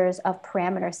 clusters of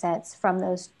parameter sets from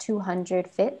those 200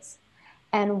 fits.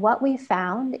 And what we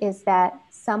found is that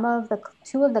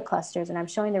 2 of the clusters, and I'm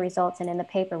showing the results, and in the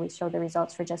paper we showed the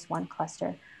results for just 1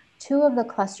 cluster. 2 of the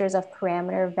clusters of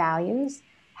parameter values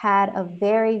had a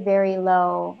very, very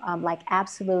low, like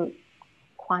absolute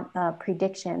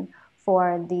prediction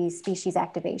for the species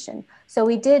activation. So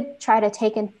we did try to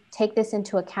take this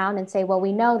into account and say, well,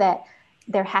 we know that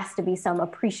there has to be some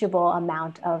appreciable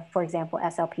amount of, for example,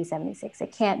 SLP76.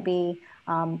 It can't be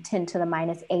 10 to the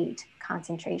 -8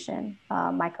 concentration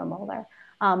micromolar.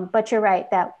 But you're right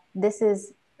that this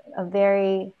is a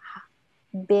very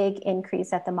big increase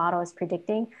that the model is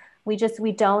predicting.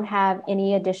 We don't have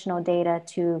any additional data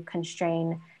to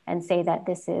constrain and say that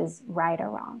this is right or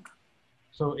wrong.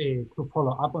 So to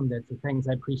follow up on that, so thanks,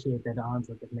 I appreciate that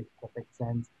answer, that makes perfect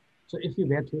sense. So if you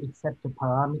were to accept a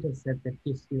parameter set that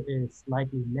gives you a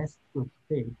slightly less good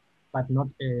fit, but not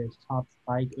a sharp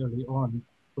spike early on,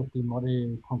 would the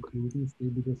model conclusions still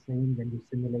be the same when you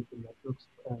simulate the networks,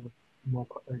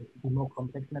 the more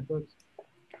complex networks?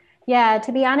 Yeah,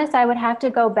 to be honest, I would have to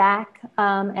go back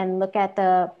and look at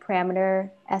the parameter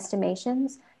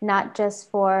estimations, not just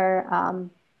for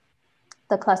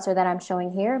the cluster that I'm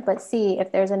showing here, but see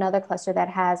if there's another cluster that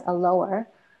has a lower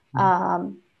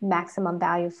maximum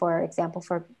value, for example,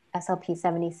 for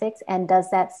SLP76, and does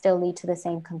that still lead to the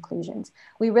same conclusions?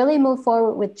 We really moved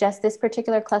forward with just this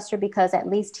particular cluster because at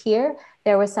least here,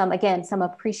 there was some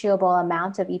appreciable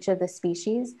amount of each of the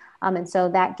species. And so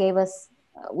that gave us,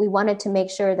 we wanted to make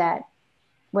sure that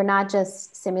we're not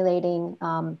just simulating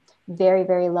very,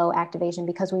 very low activation,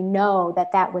 because we know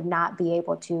that that would not be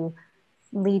able to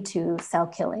lead to cell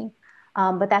killing.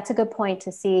 But that's a good point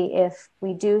to see if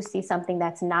we do see something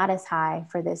that's not as high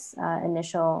for this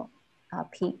initial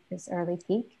peak, this early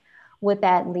peak, would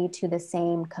that lead to the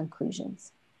same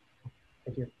conclusions?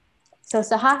 Thank you. So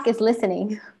Sahak is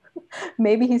listening.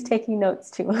 Maybe he's taking notes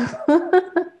too.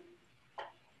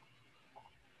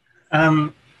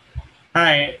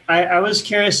 Hi, I was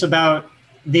curious about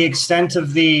the extent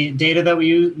of the data that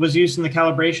was used in the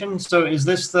calibration. So is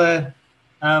this the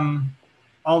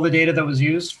all the data that was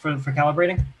used for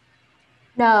calibrating?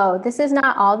 No, this is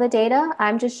not all the data.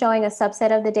 I'm just showing a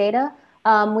subset of the data.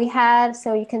 We had,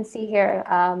 so you can see here,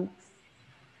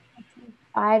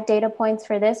 5 data points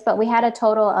for this, but we had a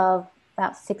total of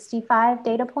about 65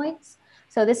 data points.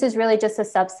 So this is really just a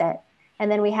subset. And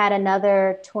then we had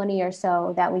another 20 or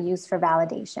so that we used for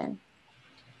validation.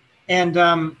 And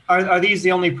are these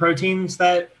the only proteins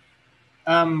that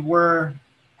were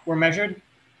measured?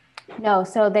 No,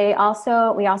 so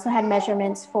we also had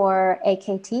measurements for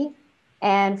AKT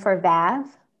and for VAV.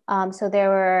 So there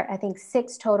were, I think,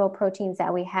 6 total proteins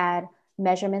that we had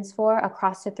measurements for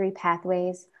across the 3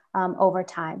 pathways over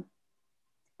time.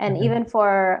 And even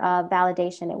for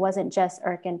validation, it wasn't just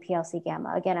ERK and PLC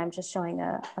gamma. Again, I'm just showing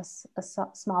a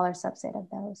smaller subset of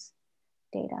those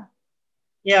data.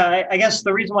 Yeah, I guess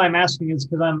the reason why I'm asking is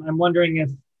because I'm wondering if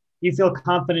you feel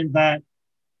confident that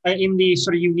in the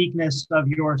sort of uniqueness of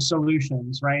your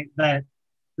solutions, right, that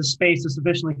the space is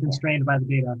sufficiently constrained by the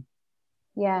data.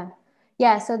 Yeah.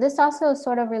 Yeah, so this also is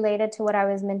sort of related to what I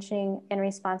was mentioning in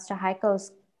response to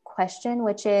Heiko's question,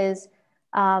 which is,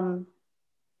 and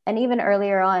even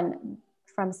earlier on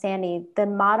from Sandy,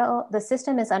 the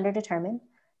system is underdetermined.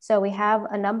 So we have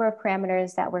a number of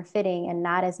parameters that we're fitting and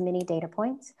not as many data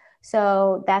points.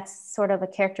 So that's sort of a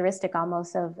characteristic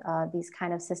almost of these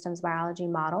kind of systems biology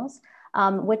models,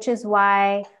 which is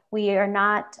why we are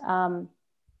not,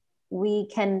 we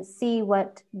can see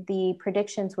what the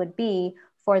predictions would be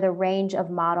for the range of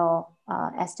model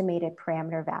estimated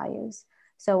parameter values.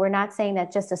 So we're not saying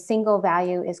that just a single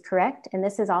value is correct. And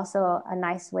this is also a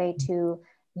nice way to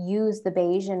use the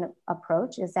Bayesian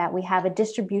approach, is that we have a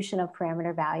distribution of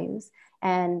parameter values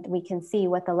and we can see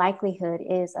what the likelihood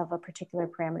is of a particular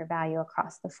parameter value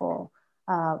across the full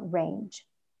range.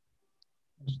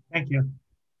 Thank you.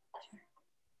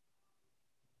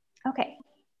 Okay.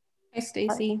 Hi,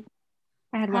 Stacey.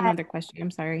 I had one other question,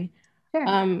 I'm sorry. Sure.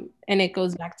 And it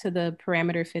goes back to the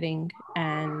parameter fitting.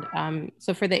 And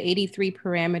so for the 83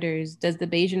 parameters, does the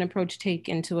Bayesian approach take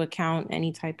into account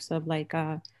any types of like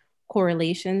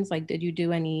correlations? Like, did you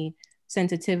do any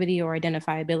sensitivity or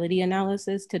identifiability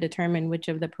analysis to determine which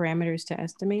of the parameters to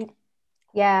estimate?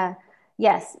 Yeah,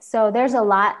 yes. So there's a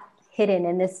lot hidden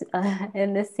in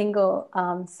this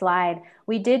single slide.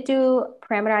 We did do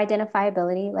parameter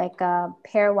identifiability, like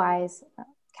pairwise,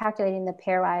 calculating the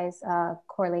pairwise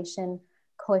correlation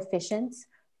coefficients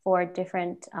for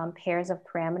different pairs of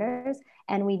parameters.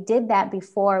 And we did that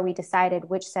before we decided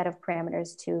which set of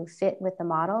parameters to fit with the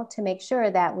model to make sure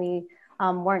that we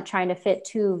weren't trying to fit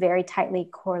two very tightly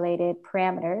correlated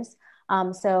parameters.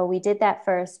 So we did that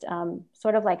first,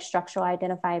 sort of like structural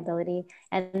identifiability,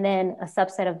 and then a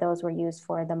subset of those were used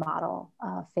for the model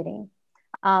fitting.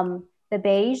 The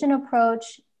Bayesian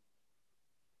approach,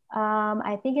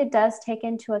 I think it does take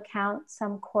into account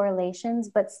some correlations,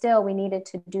 but still we needed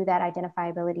to do that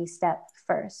identifiability step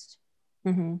first.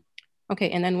 Mm-hmm. Okay,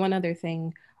 and then one other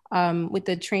thing. With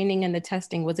the training and the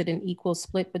testing, was it an equal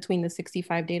split between the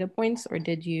 65 data points, or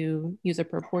did you use a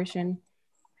proportion?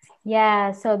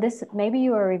 Yeah, so this, maybe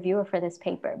you were a reviewer for this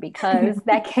paper because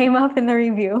that came up in the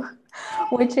review,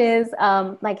 which is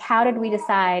like, how did we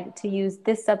decide to use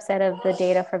this subset of the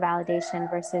data for validation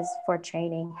versus for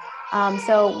training?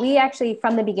 So we actually,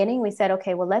 from the beginning, we said,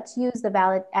 okay, well, let's use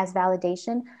as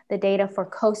validation, the data for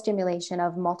co-stimulation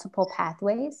of multiple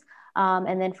pathways.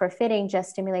 And then for fitting,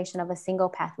 just stimulation of a single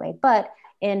pathway. But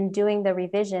in doing the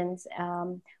revisions,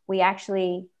 we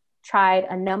actually tried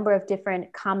a number of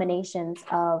different combinations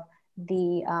of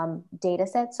the data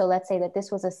set. So let's say that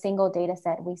this was a single data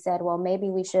set. We said, well, maybe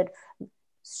we should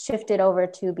shift it over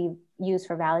to be used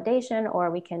for validation,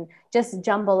 or we can just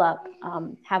jumble up,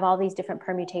 have all these different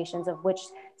permutations of which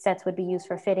sets would be used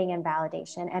for fitting and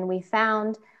validation. And we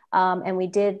found, and we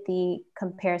did the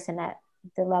comparison at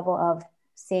the level of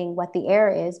seeing what the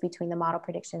error is between the model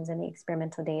predictions and the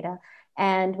experimental data.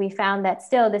 And we found that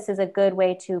still this is a good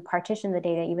way to partition the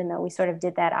data, even though we sort of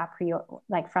did that a priori,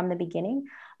 like from the beginning.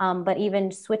 But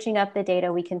even switching up the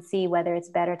data, we can see whether it's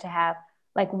better to have,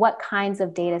 like what kinds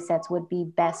of data sets would be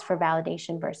best for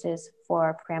validation versus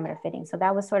for parameter fitting. So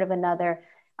that was sort of another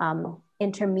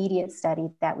intermediate study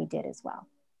that we did as well.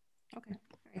 Okay,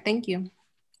 thank you.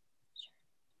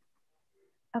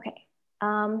 Okay,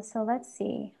 so let's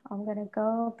see, I'm gonna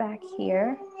go back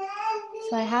here.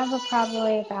 So I have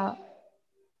probably about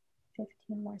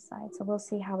 15 more slides, so we'll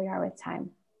see how we are with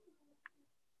time.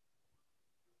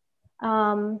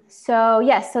 So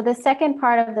yes, so the second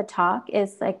part of the talk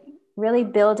is like really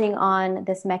building on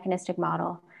this mechanistic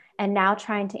model and now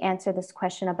trying to answer this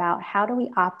question about how do we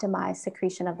optimize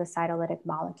secretion of the cytolytic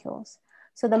molecules.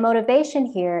 So the motivation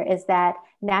here is that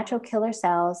natural killer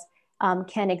cells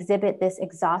can exhibit this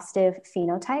exhaustive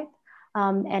phenotype,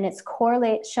 and it's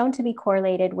shown to be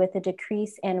correlated with a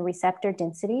decrease in receptor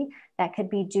density that could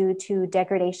be due to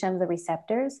degradation of the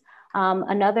receptors.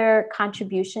 Another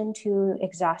contribution to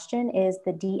exhaustion is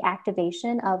the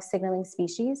deactivation of signaling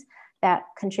species that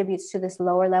contributes to this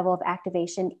lower level of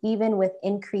activation, even with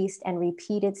increased and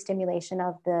repeated stimulation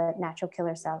of the natural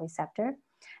killer cell receptor.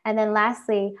 And then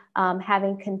lastly,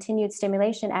 having continued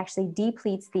stimulation actually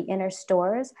depletes the inner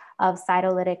stores of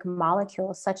cytolytic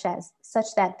molecules such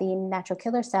that the natural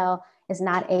killer cell is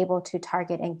not able to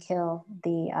target and kill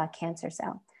the cancer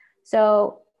cell.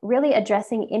 So really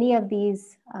addressing any of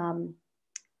these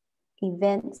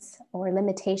events or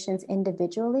limitations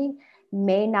individually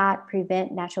may not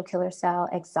prevent natural killer cell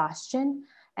exhaustion.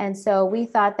 And so we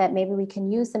thought that maybe we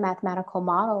can use the mathematical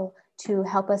model to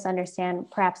help us understand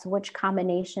perhaps which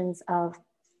combinations of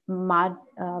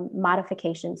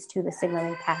modifications to the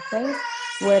signaling pathways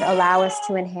would allow us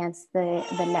to enhance the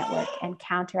network and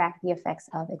counteract the effects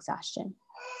of exhaustion.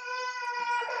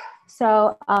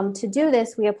 So to do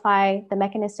this, we apply the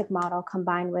mechanistic model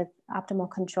combined with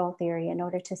optimal control theory in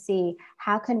order to see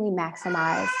how can we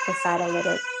maximize the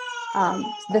cytolytic,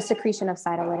 the secretion of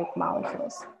cytolytic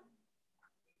molecules.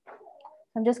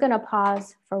 I'm just going to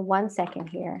pause for 1 second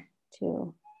here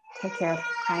to take care of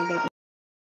crying baby.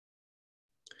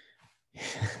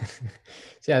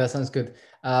 Yeah, that sounds good.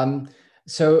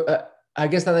 I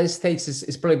guess at this stage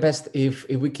it's probably best if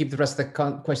we keep the rest of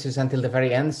the questions until the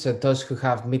very end, so those who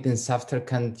have meetings after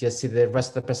can just see the rest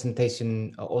of the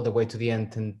presentation all the way to the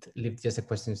end and leave just the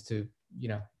questions to, you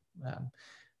know,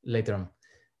 later on.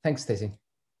 Thanks, Stacey.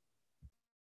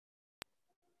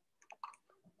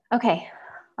 Okay.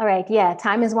 All right. Yeah,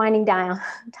 time is winding down.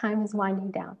 Time is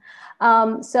winding down.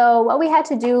 So what we had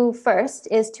to do first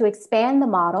is to expand the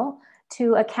model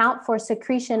to account for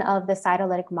secretion of the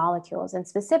cytolytic molecules. And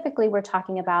specifically, we're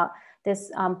talking about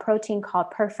this protein called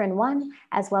perforin 1,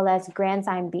 as well as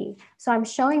granzyme B. So I'm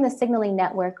showing the signaling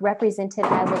network represented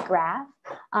as a graph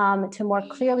to more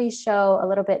clearly show a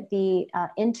little bit the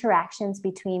interactions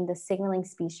between the signaling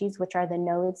species, which are the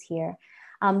nodes here.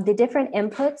 The different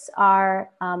inputs are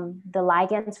the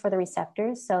ligands for the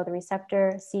receptors. So the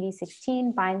receptor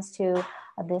CD16 binds to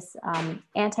this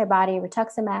antibody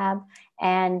rituximab,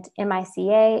 and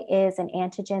MICA is an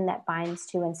antigen that binds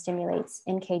to and stimulates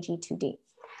NKG2D.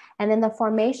 And then the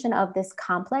formation of this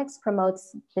complex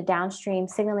promotes the downstream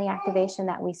signaling activation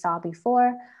that we saw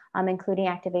before, including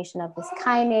activation of this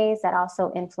kinase that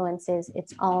also influences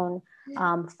its own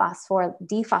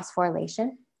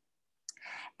dephosphorylation.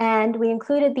 And we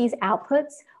included these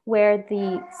outputs where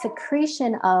the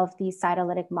secretion of these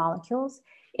cytolytic molecules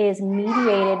is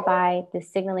mediated by the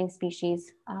signaling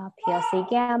species PLC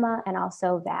gamma and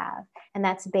also VAV. And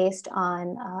that's based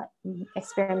on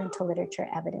experimental literature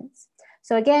evidence.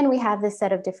 So again, we have this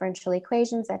set of differential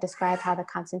equations that describe how the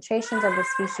concentrations of the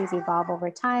species evolve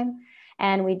over time.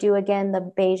 And we do, again,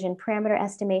 the Bayesian parameter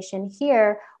estimation.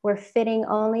 Here, we're fitting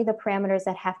only the parameters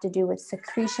that have to do with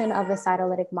secretion of the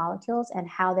cytolytic molecules and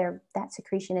how that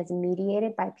secretion is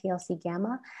mediated by PLC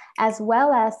gamma, as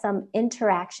well as some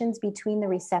interactions between the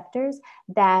receptors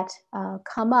that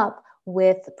come up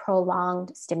with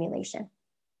prolonged stimulation.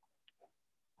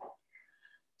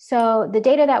 So the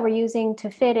data that we're using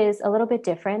to fit is a little bit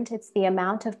different. It's the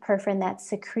amount of perforin that's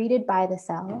secreted by the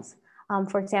cells.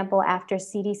 For example, after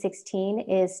CD16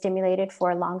 is stimulated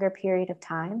for a longer period of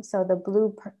time. So the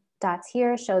blue dots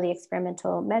here show the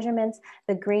experimental measurements.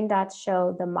 The green dots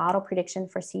show the model prediction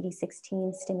for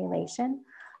CD16 stimulation.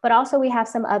 But also we have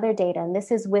some other data, and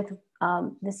this is with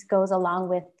this goes along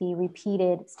with the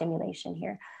repeated stimulation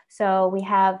here. So we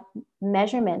have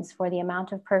measurements for the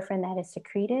amount of perforin that is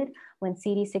secreted when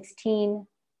CD16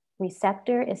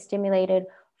 receptor is stimulated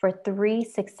for 3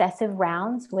 successive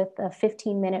rounds with a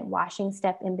 15-minute washing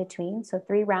step in between. So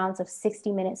 3 rounds of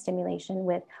 60-minute stimulation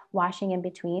with washing in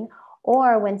between,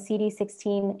 or when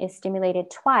CD16 is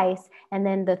stimulated twice, and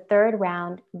then the 3rd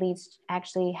round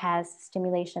actually has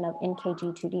stimulation of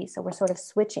NKG2D. So we're sort of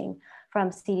switching from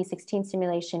CD16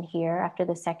 stimulation here after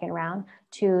the 2nd round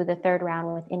to the 3rd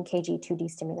round with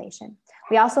NKG2D stimulation.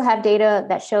 We also have data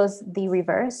that shows the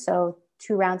reverse. So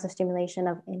 2 rounds of stimulation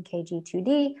of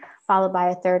NKG2D, followed by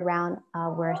a 3rd round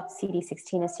where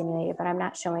CD16 is stimulated, but I'm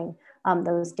not showing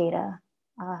those data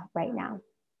right now.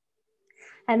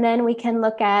 And then we can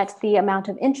look at the amount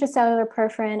of intracellular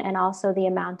perforin and also the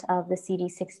amount of the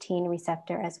CD16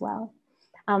 receptor as well.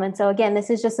 And so again, this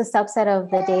is just a subset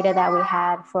of the data that we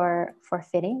had for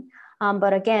fitting.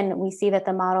 But again, we see that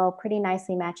the model pretty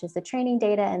nicely matches the training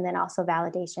data and then also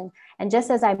validation. And just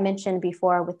as I mentioned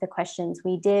before with the questions,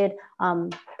 we did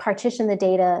partition the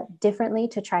data differently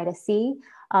to try to see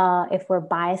if we're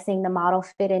biasing the model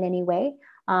fit in any way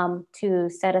to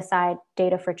set aside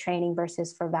data for training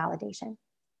versus for validation.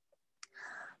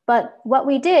 But what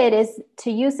we did is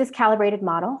to use this calibrated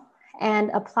model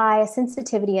and apply a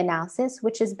sensitivity analysis,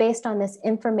 which is based on this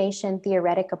information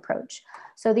theoretic approach.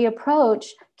 So the approach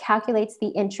calculates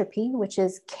the entropy, which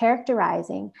is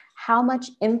characterizing how much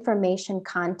information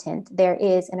content there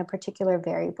is in a particular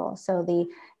variable. So the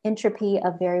entropy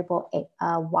of variable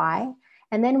y,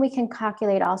 and then we can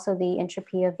calculate also the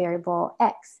entropy of variable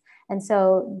x. And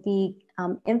so the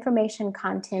information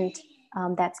content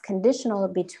that's conditional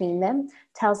between them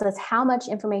tells us how much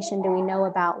information do we know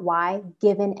about y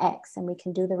given x, and we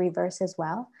can do the reverse as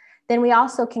well. Then we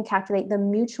also can calculate the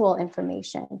mutual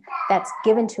information that's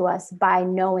given to us by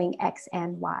knowing x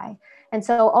and y. And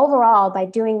so overall, by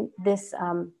doing this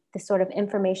this sort of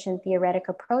information theoretic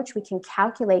approach, we can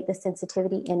calculate the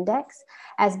sensitivity index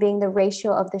as being the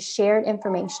ratio of the shared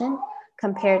information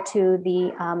compared to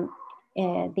the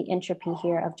entropy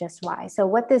here of just Y.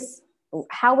 So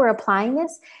how we're applying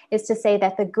this is to say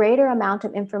that the greater amount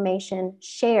of information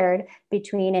shared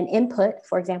between an input,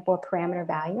 for example, a parameter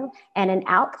value, and an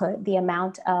output, the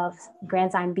amount of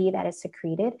granzyme B that is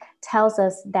secreted, tells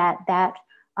us that that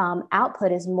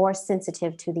output is more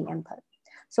sensitive to the input.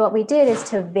 So what we did is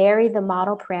to vary the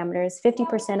model parameters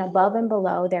 50% above and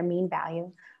below their mean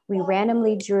value. We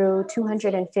randomly drew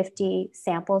 250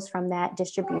 samples from that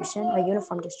distribution, a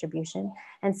uniform distribution,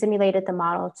 and simulated the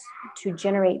model to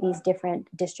generate these different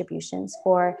distributions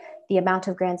for the amount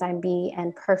of granzyme B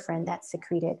and perforin that's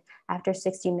secreted after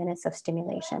 60 minutes of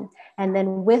stimulation. And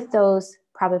then with those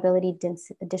probability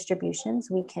distributions,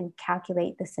 we can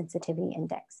calculate the sensitivity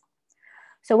index.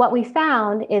 So what we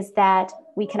found is that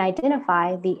we can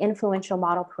identify the influential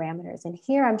model parameters. And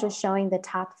here I'm just showing the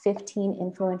top 15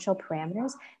 influential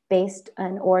parameters based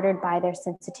and ordered by their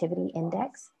sensitivity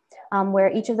index,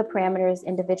 where each of the parameters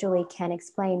individually can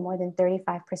explain more than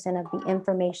 35% of the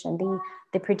information,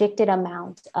 the predicted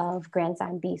amount of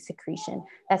granzyme B secretion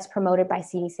that's promoted by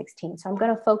CD16. So I'm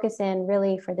going to focus in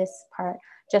really for this part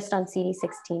just on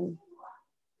CD16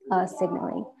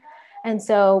 signaling. And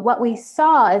so what we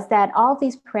saw is that all of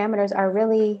these parameters are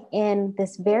really in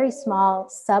this very small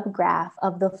subgraph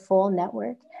of the full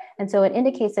network. And so it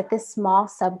indicates that this small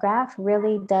subgraph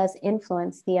really does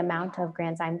influence the amount of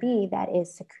granzyme B that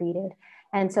is secreted.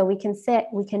 And so we can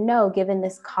know, given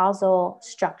this causal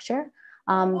structure,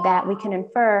 that we can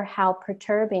infer how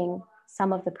perturbing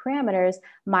some of the parameters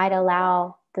might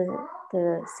allow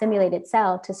the simulated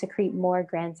cell to secrete more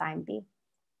granzyme B.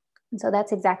 And so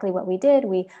that's exactly what we did.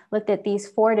 We looked at these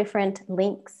 4 different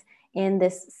links in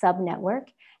this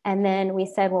subnetwork. And then we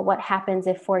said, well, what happens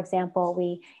if, for example,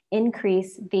 we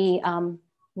decrease the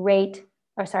rate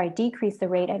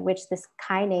at which this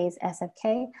kinase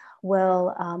SFK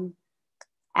will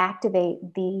activate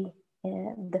the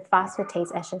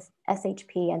phosphatase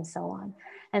SHP and so on.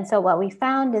 And so what we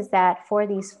found is that for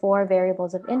these 4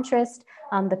 variables of interest,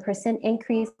 the percent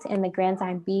increase in the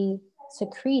granzyme B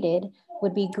secreted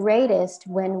would be greatest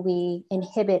when we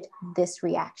inhibit this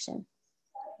reaction.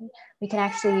 We can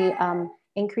actually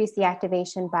increase the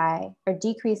activation or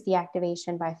decrease the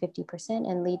activation by 50%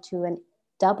 and lead to a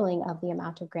doubling of the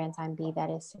amount of granzyme B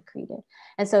that is secreted.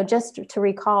 And so just to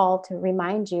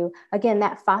remind you, again,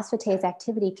 that phosphatase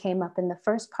activity came up in the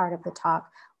first part of the talk,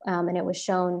 and it was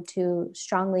shown to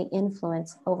strongly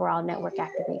influence overall network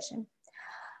activation.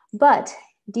 But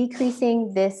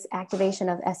decreasing this activation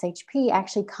of SHP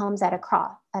actually comes at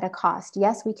a cost.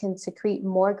 Yes, we can secrete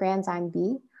more granzyme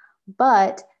B,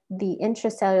 but the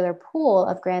intracellular pool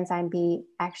of granzyme B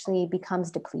actually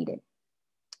becomes depleted.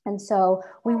 And so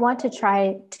we want to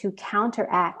try to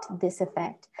counteract this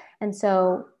effect. And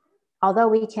so although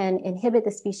we can inhibit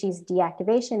the species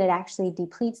deactivation, it actually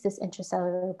depletes this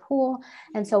intracellular pool.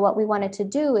 And so what we wanted to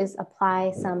do is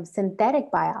apply some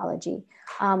synthetic biology,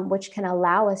 which can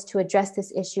allow us to address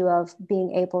this issue of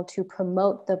being able to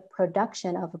promote the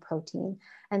production of a protein.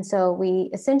 And so we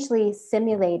essentially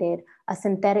simulated a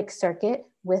synthetic circuit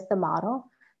with the model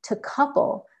to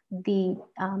couple the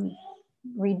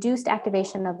reduced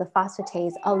activation of the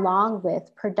phosphatase along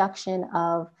with production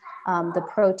of the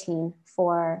protein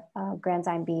for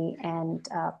granzyme B and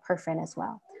perforin as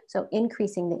well. So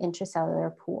increasing the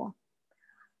intracellular pool.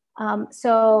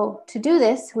 So to do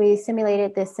this, we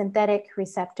simulated this synthetic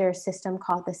receptor system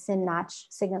called the SynNotch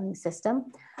signaling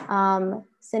system.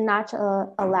 SynNotch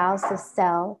allows the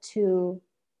cell to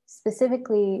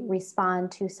specifically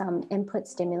respond to some input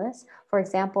stimulus. For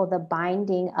example, the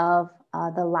binding of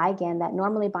the ligand that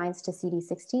normally binds to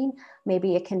CD16,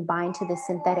 maybe it can bind to the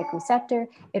synthetic receptor.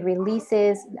 It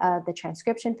releases the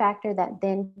transcription factor that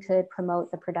then could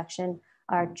promote the production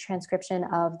or transcription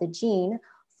of the gene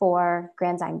for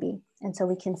granzyme B. And so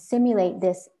we can simulate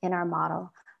this in our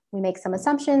model. We make some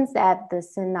assumptions that the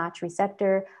SynNotch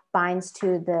receptor binds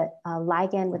to the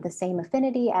ligand with the same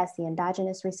affinity as the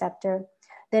endogenous receptor.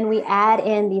 Then we add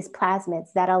in these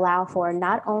plasmids that allow for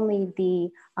not only the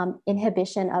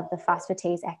inhibition of the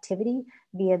phosphatase activity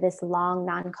via this long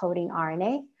non-coding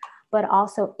RNA, but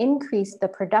also increase the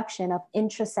production of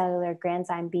intracellular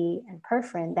granzyme B and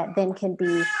perforin that then can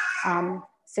be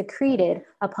secreted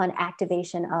upon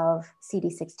activation of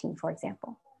CD16, for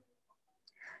example.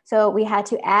 So we had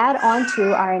to add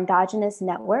onto our endogenous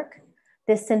network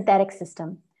this synthetic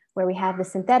system, where we have the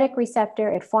synthetic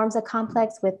receptor. It forms a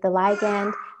complex with the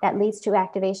ligand that leads to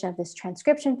activation of this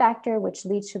transcription factor, which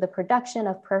leads to the production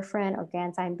of perforin or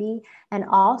granzyme B, and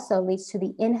also leads to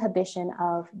the inhibition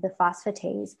of the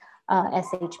phosphatase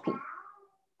SHP.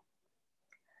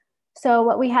 So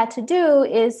what we had to do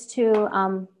is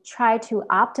to try to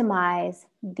optimize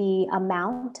the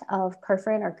amount of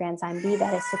perforin or granzyme B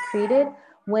that is secreted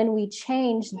when we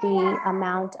change the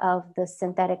amount of the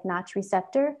synthetic Notch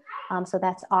receptor, so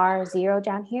that's R0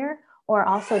 down here, or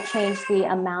also change the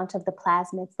amount of the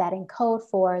plasmids that encode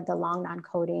for the long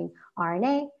non-coding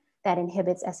RNA that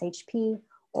inhibits SHP,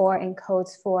 or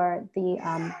encodes for the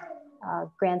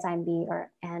granzyme B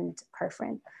and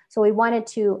perforin. So we wanted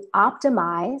to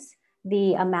optimize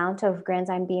the amount of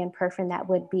granzyme B and perforin that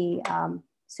would be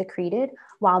secreted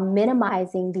while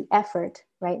minimizing the effort,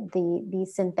 right? The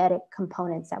synthetic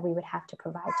components that we would have to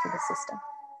provide to the system.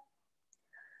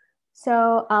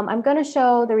 So I'm going to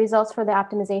show the results for the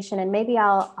optimization, and maybe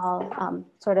I'll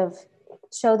sort of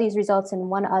show these results in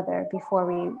one other before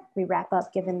we wrap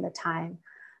up, given the time.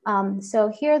 So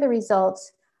here are the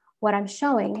results. What I'm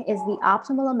showing is the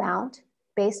optimal amount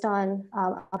based on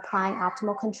applying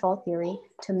optimal control theory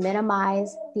to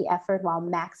minimize the effort while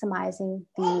maximizing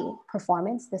the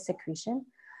performance, the secretion.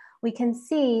 We can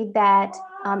see that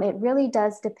it really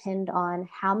does depend on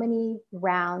how many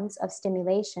rounds of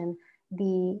stimulation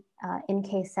the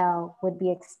NK cell would be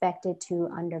expected to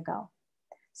undergo.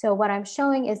 So what I'm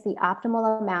showing is the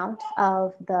optimal amount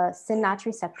of the SYN-Notch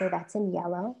receptor, that's in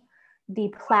yellow, the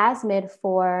plasmid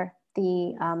for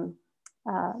the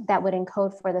that would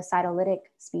encode for the cytolytic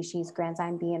species,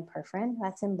 granzyme B and perforin,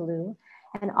 that's in blue,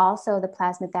 and also the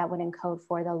plasmid that would encode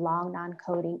for the long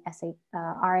non-coding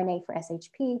RNA for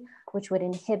SHP, which would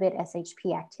inhibit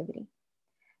SHP activity.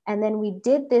 And then we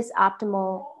did this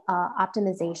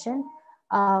optimization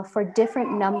for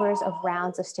different numbers of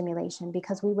rounds of stimulation,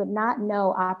 because we would not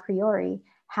know a priori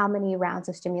how many rounds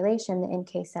of stimulation the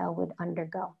NK cell would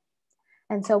undergo.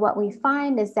 And so what we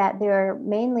find is that there are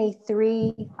mainly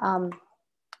three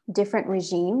different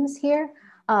regimes here.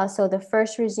 So the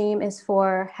first regime is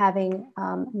for having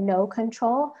no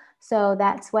control. So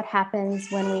that's what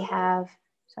happens when we have,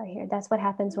 that's what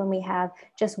happens when we have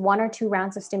just 1 or 2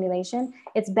 rounds of stimulation.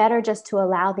 It's better just to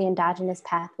allow the endogenous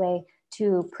pathway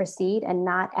to proceed and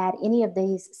not add any of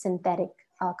these synthetic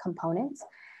components.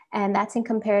 And that's in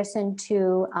comparison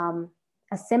to a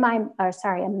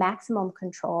maximum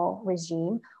control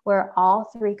regime, where all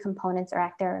 3 components are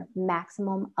at their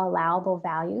maximum allowable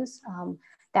values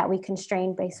that we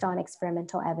constrain based on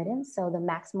experimental evidence. So the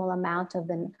maximal amount of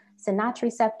the SYN-Notch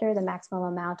receptor, the maximal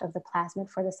amount of the plasmid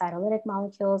for the cytolytic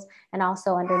molecules, and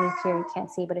also underneath here, you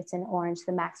can't see, but it's in orange,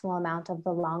 the maximal amount of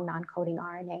the long non-coding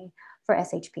RNA for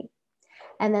SHP.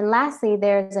 And then lastly,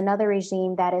 there's another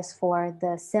regime that is for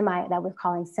the that we're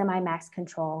calling semi-max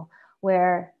control,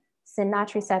 where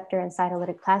SYN-Notch receptor and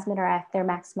cytolytic plasmid are at their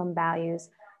maximum values,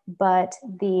 but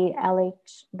the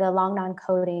long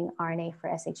non-coding RNA for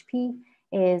SHP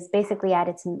is basically at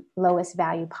its lowest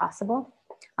value possible.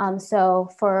 So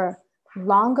for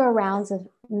longer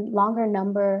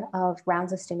number of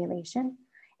rounds of stimulation,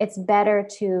 it's better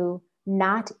to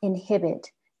not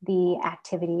inhibit the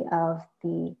activity of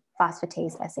the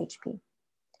phosphatase SHP.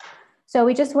 So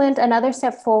we just went another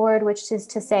step forward, which is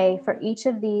to say, for each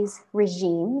of these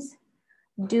regimes,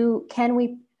 can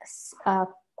we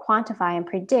quantify and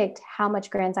predict how much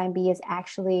granzyme B is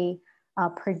actually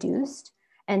produced?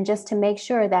 And just to make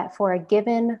sure that for a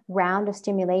given round of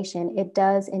stimulation, it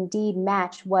does indeed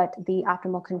match what the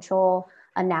optimal control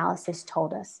analysis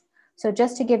told us. So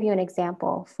just to give you an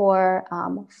example, for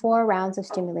 4 rounds of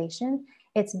stimulation,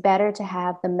 it's better to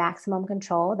have the maximum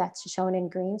control that's shown in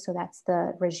green. So that's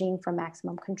the regime for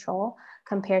maximum control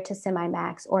compared to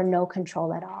semi-max or no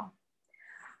control at all.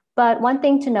 But one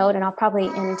thing to note, and I'll probably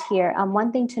end here,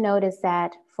 one thing to note is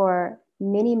that for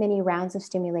many, many rounds of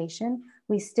stimulation,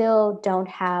 we still don't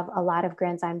have a lot of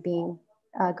granzyme B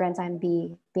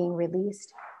being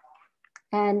released.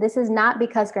 And this is not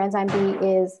because granzyme B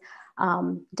is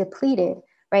depleted,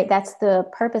 right? That's the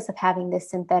purpose of having this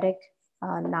synthetic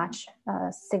Notch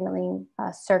signaling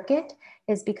circuit,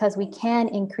 is because we can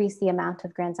increase the amount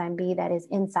of granzyme B that is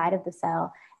inside of the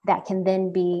cell that can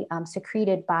then be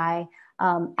secreted by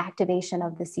activation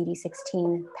of the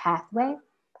CD16 pathway.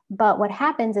 But what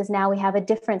happens is now we have a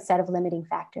different set of limiting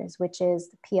factors, which is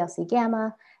the PLC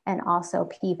gamma and also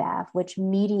PVAV, which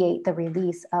mediate the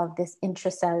release of this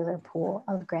intracellular pool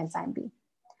of granzyme B.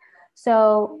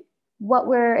 So what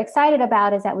we're excited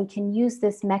about is that we can use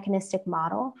this mechanistic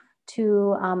model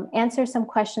to answer some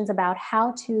questions about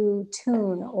how to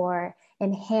tune or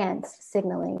enhance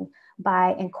signaling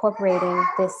by incorporating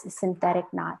this synthetic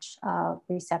notch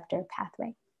receptor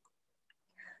pathway.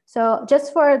 So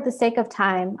just for the sake of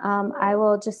time, I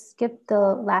will just skip the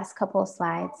last couple of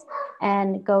slides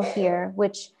and go here,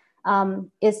 which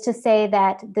is to say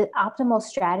that the optimal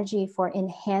strategy for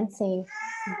enhancing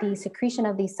the secretion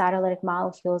of these cytolytic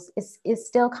molecules is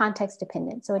still context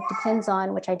dependent. So it depends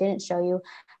on, which I didn't show you,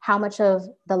 how much of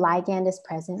the ligand is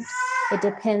present. It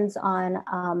depends on,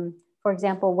 for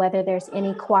example, whether there's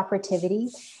any cooperativity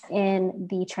in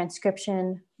the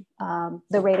transcription,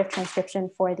 the rate of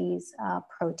transcription for these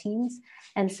proteins.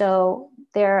 And so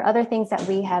there are other things that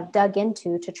we have dug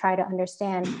into to try to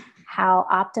understand how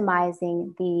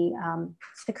optimizing the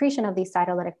secretion of these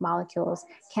cytolytic molecules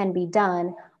can be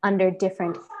done under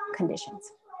different conditions.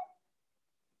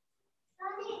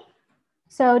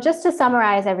 So just to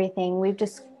summarize everything, we've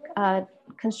just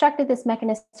constructed this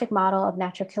mechanistic model of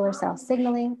natural killer cell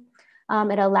signaling.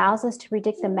 It allows us to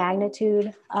predict the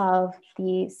magnitude of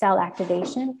the cell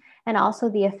activation and also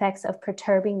the effects of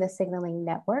perturbing the signaling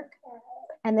network.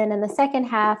 And then in the second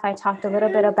half, I talked a little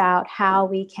bit about how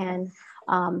we can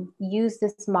use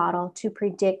this model to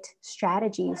predict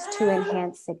strategies to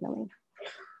enhance signaling,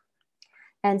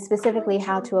 and specifically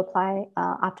how to apply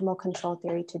optimal control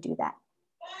theory to do that.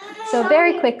 So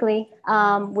very quickly,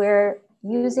 we're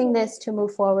using this to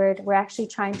move forward. We're actually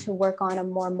trying to work on a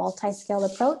more multi-scale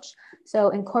approach. So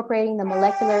incorporating the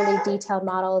molecularly detailed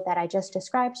model that I just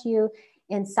described to you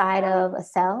inside of a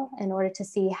cell in order to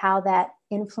see how that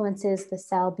influences the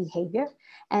cell behavior,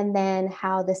 and then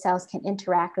how the cells can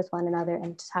interact with one another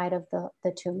inside of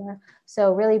the tumor.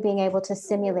 So really being able to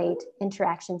simulate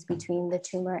interactions between the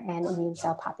tumor and immune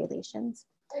cell populations.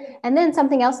 And then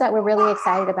something else that we're really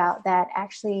excited about that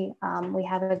actually we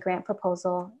have a grant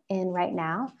proposal in right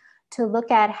now to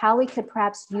look at how we could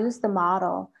perhaps use the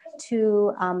model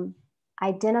to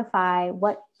identify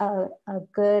what a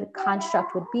good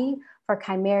construct would be for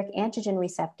chimeric antigen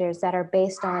receptors that are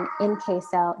based on NK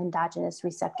cell endogenous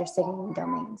receptor signaling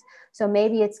domains. So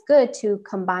maybe it's good to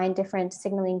combine different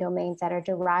signaling domains that are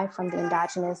derived from the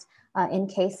endogenous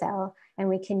NK cell, and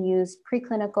we can use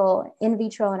preclinical, in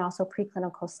vitro, and also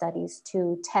preclinical studies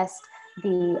to test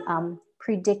the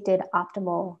predicted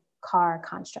optimal CAR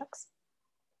constructs.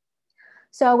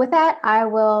 So with that, I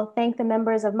will thank the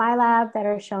members of my lab that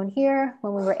are shown here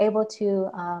when we were able to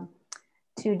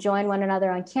join one another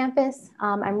on campus.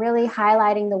 I'm really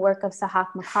highlighting the work of Sahak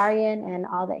Makarian and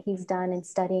all that he's done in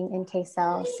studying NK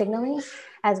cell signaling,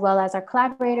 as well as our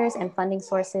collaborators and funding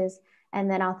sources. And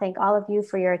then I'll thank all of you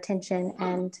for your attention.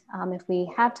 And if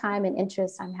we have time and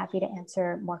interest, I'm happy to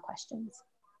answer more questions.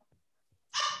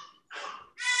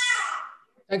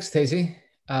 Thanks, Stacey.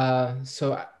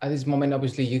 So at this moment,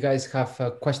 obviously, you guys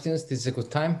have questions. This is a good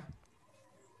time.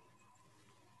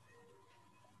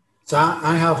 So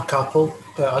I have a couple,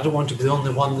 but I don't want to be the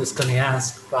only one that's going to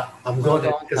ask, but I'm going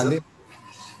to.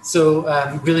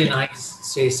 So really nice,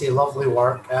 Stacey, lovely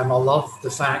work. I love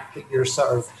the fact that you're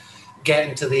sort of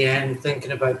getting to the end,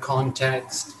 thinking about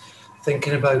context,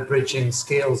 thinking about bridging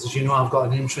scales. As you know, I've got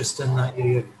an interest in that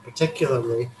area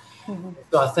particularly. Mm-hmm.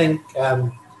 So I think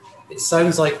it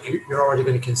sounds like you're already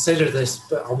going to consider this,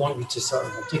 but I want you to sort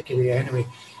of articulate it anyway.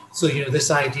 So, you know,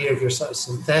 this idea of your sort of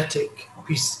synthetic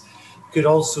piece could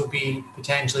also be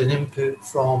potentially an input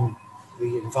from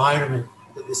the environment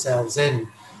that the cell's in,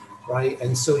 right?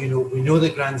 And so, you know, we know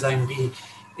that granzyme B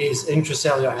is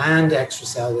intracellular and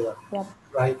extracellular, yep.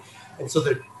 Right? And so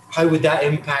how would that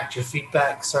impact your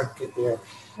feedback circuit there?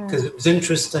 Because it was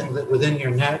interesting that within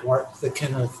your network, the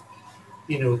kind of,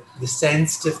 you know, the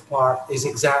sensitive part is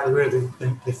exactly where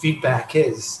the feedback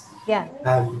is. Yeah.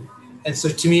 And so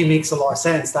to me, it makes a lot of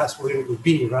sense. That's where it would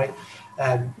be, right?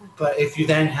 But if you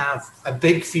then have a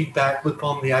big feedback loop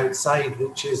on the outside,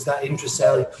 which is that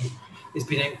intracellular is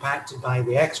being impacted by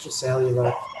the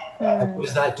extracellular, what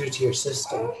does that do to your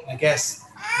system? I guess,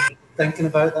 thinking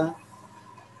about that?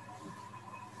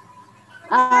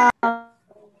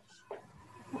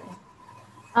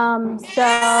 So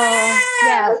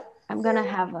yeah, I'm gonna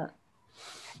have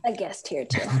a guest here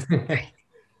too.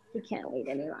 We can't wait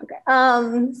any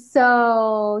longer.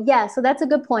 So yeah, so that's a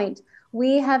good point.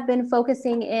 We have been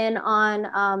focusing in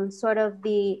on sort of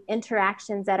the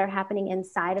interactions that are happening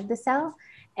inside of the cell.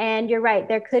 And you're right,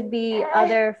 there could be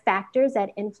other factors that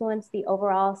influence the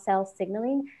overall cell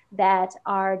signaling that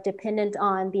are dependent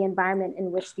on the environment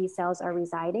in which these cells are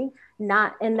residing.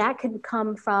 And that could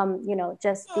come from, you know,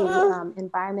 just the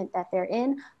environment that they're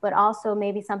in, but also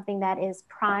maybe something that is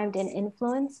primed and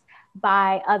influenced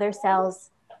by other cells,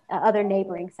 other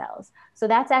neighboring cells. So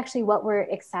that's actually what we're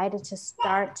excited to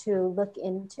start to look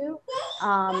into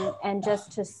and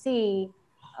just to see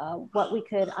what we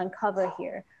could uncover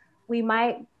here. We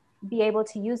might be able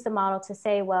to use the model to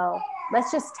say, well,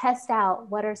 let's just test out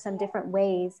what are some different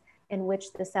ways in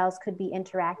which the cells could be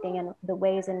interacting and the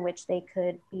ways in which they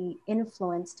could be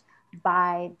influenced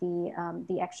by the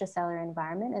extracellular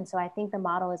environment. And so I think the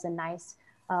model is a nice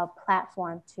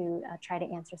platform to try to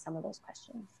answer some of those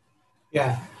questions.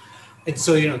 Yeah, and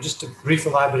so, just a brief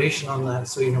elaboration on that.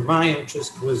 So, my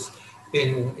interest was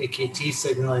in AKT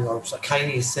signaling or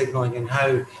kinase signaling and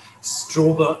how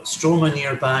stroma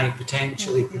nearby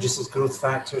potentially produces growth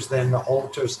factors then that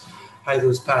alters how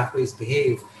those pathways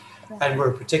behave. And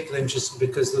we're particularly interested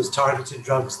because those targeted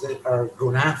drugs that are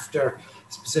going after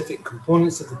specific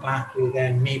components of the pathway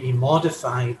then may be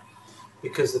modified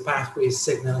because the pathway is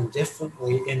signaling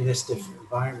differently in this different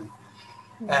environment.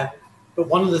 But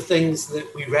one of the things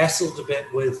that we wrestled a bit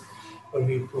with when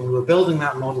we were building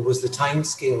that model was the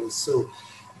timescales. So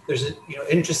there's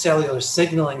intracellular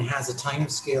signaling has a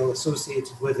timescale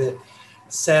associated with it,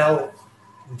 cell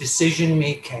decision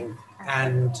making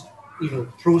and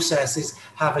processes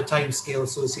have a timescale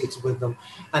associated with them.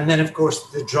 And then of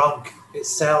course the drug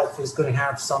itself is going to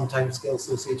have some timescale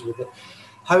associated with it.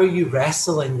 How are you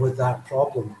wrestling with that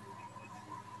problem?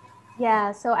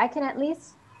 Yeah, so I can at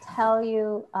least tell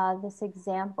you this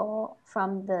example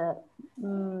from the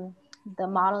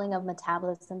modeling of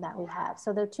metabolism that we have.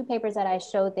 So the two papers that I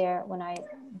showed there when I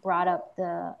brought up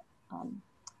the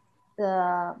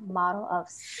model of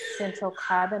central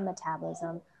carbon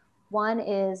metabolism, one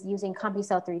is using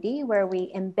CompuCell 3D, where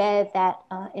we embed that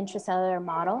intracellular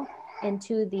model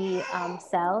into the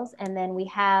cells, and then we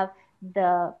have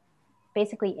the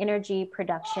basically energy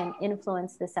production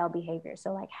influence the cell behavior.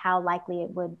 So like how likely it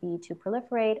would be to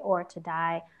proliferate or to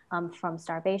die from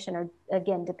starvation, or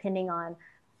again, depending on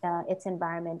its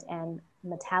environment and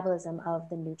metabolism of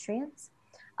the nutrients.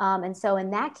 And so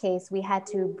in that case, we had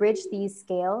to bridge these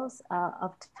scales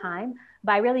of time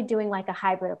by really doing like a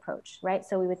hybrid approach, right?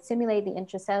 So we would simulate the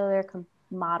intracellular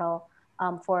model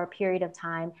for a period of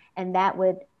time, and that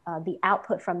would, the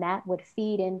output from that would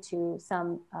feed into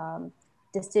some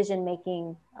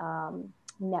decision-making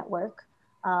network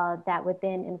that would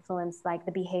then influence like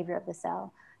the behavior of the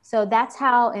cell. So that's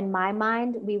how, in my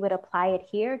mind, we would apply it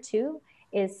here too,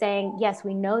 is saying, yes,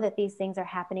 we know that these things are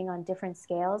happening on different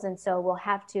scales. And so we'll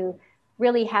have to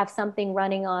really have something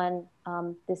running on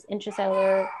this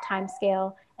intracellular time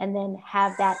scale, and then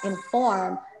have that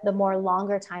inform the more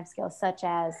longer time scales, such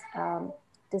as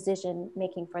decision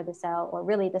making for the cell, or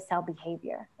really the cell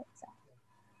behavior itself.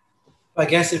 I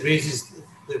guess it raises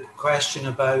the question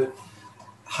about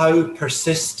how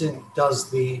persistent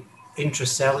does the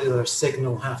intracellular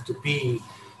signal have to be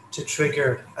to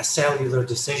trigger a cellular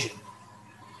decision?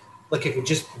 Like if it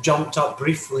just jumped up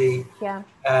briefly,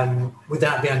 would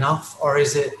that be enough? Or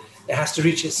is it has to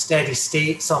reach its steady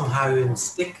state somehow and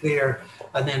stick there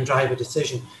and then drive a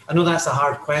decision? I know that's a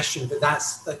hard question, but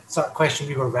that's the sort of question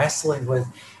we were wrestling with,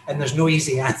 and there's no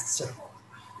easy answer.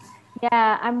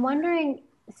 Yeah, I'm wondering,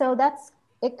 so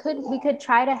we could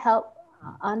try to help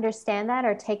understand that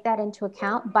or take that into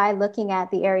account by looking at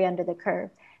the area under the curve.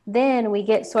 Then we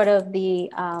get sort of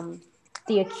the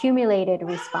accumulated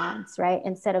response, right?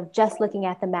 Instead of just looking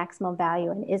at the maximum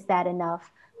value and is that enough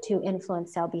to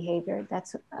influence cell behavior?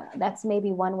 That's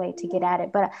maybe one way to get at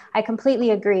it. But I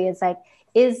completely agree. It's like,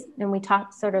 and we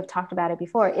talked about it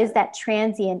before, is that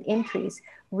transient increase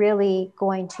really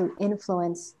going to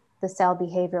influence the cell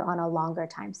behavior on a longer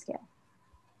time scale?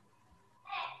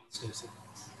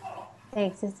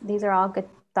 Thanks. These are all good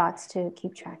thoughts to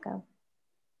keep track of.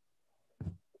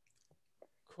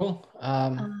 Cool.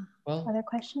 Well, other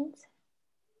questions?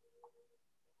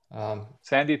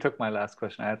 Sandy took my last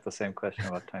question. I had the same question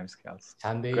about timescales.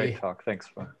 Sandy. Great talk. Thanks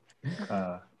for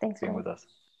being with us.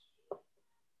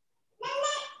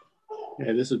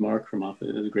 Yeah, this is Mark from Moffitt.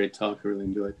 It was a great talk. I really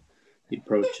enjoyed the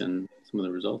approach and some of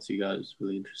the results you got. It was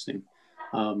really interesting.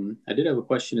 I did have a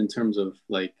question in terms of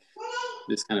like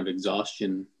this kind of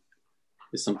exhaustion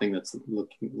is something that's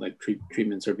looking like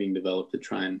treatments are being developed to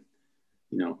try and,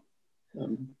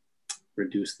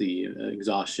 reduce the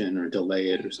exhaustion or delay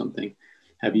it or something.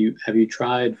 Have you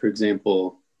tried, for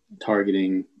example,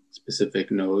 targeting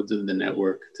specific nodes of the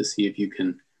network to see if you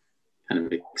can kind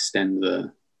of extend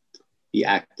the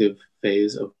active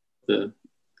phase of the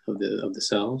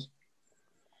cells?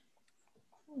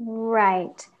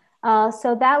 Right.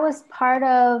 So that was part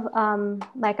of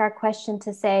like our question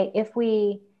to say, if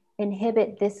we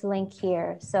inhibit this link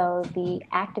here, so the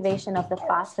activation of the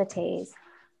phosphatase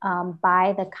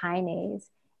by the kinase,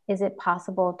 is it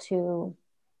possible to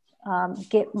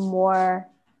get more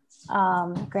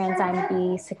granzyme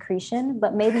B secretion?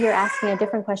 But maybe you're asking a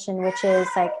different question, which is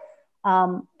like,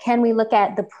 Can we look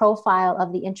at the profile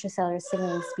of the intracellular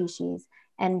signaling species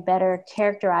and better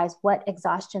characterize what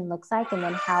exhaustion looks like, and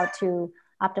then how to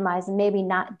optimize, and maybe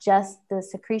not just the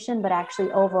secretion, but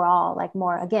actually overall, like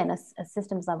more, again, a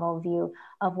systems level view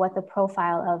of what the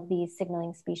profile of these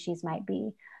signaling species might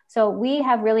be. So we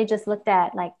have really just looked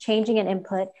at like changing an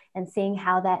input and seeing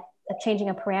how that, changing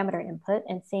a parameter input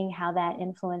and seeing how that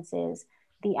influences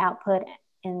the output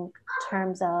in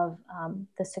terms of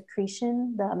the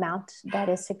secretion, the amount that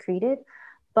is secreted.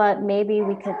 But maybe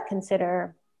we could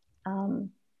consider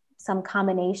some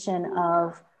combination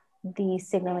of the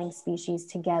signaling species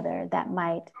together that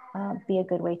might be a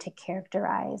good way to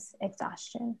characterize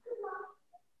exhaustion.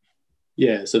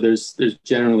 Yeah, so there's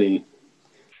generally,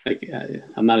 like,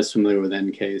 I'm not as familiar with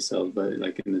NK cells, but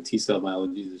like in the T cell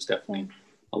biology, there's definitely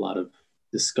a lot of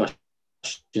discussion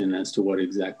as to what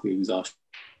exactly exhaustion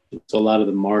is. So a lot of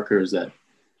the markers that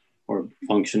or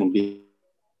functional behaviors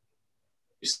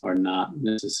are not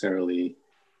necessarily,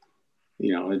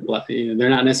 they're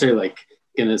not necessarily like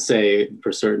going to say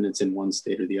for certain it's in one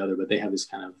state or the other, but they have this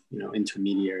kind of,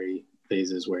 intermediary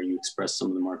phases where you express some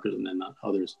of the markers and then not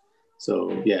others.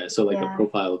 So yeah, so like a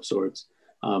profile of sorts.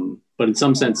 But in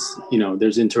some sense,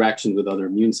 there's interactions with other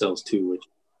immune cells too, which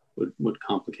would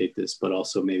complicate this, but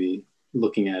also maybe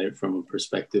looking at it from a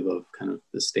perspective of kind of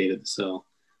the state of the cell.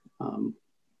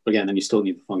 But again, then you still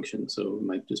need the function. So it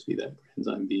might just be that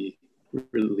enzyme B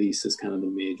release is kind of the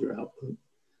major output.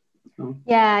 So,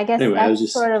 yeah, I guess anyway,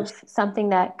 that's sort of something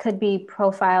that could be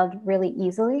profiled really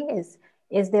easily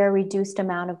is there a reduced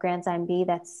amount of granzyme B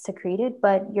that's secreted?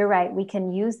 But you're right, we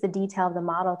can use the detail of the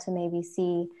model to maybe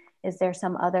see, is there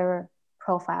some other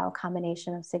profile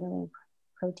combination of signaling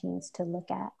proteins to look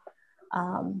at?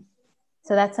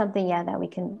 So that's something, that we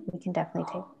can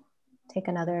definitely take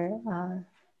another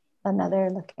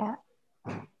look at.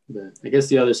 I guess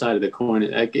the other side of the coin,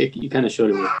 you kind of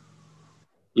showed it with,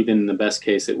 even in the best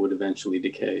case, it would eventually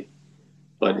decay.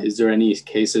 But is there any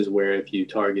cases where if you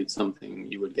target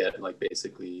something, you would get like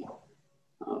basically,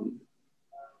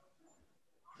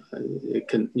 it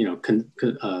can,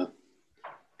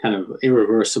 kind of not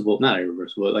irreversible,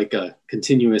 like a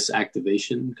continuous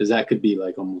activation, because that could be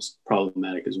like almost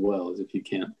problematic as well, as if you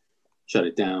can't shut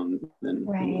it down, then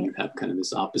you have kind of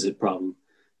this opposite problem.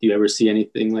 Do you ever see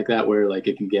anything like that where like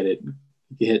if you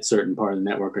hit certain part of the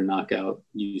network or knockout,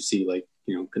 you see like,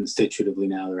 constitutively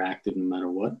now they're active no matter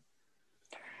what?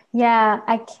 Yeah,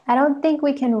 I don't think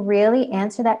we can really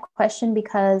answer that question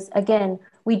because, again,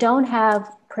 we don't have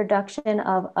production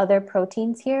of other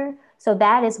proteins here. So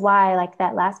that is why, like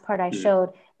that last part I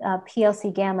showed,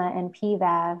 PLC gamma and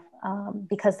PVAV,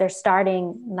 because they're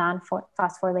starting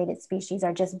non-phosphorylated species,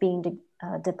 are just being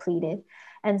depleted.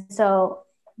 And so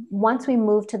once we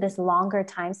move to this longer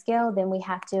time scale, then we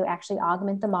have to actually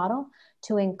augment the model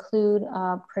to include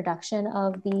production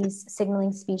of these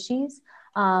signaling species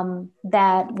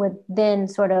that would then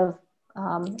sort of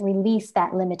release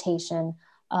that limitation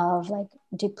of like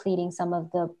depleting some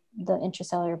of the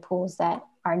intracellular pools that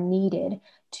are needed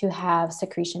to have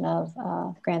secretion of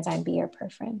granzyme B or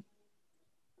perforin.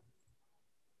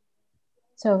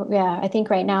 So yeah, I think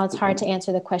right now it's hard to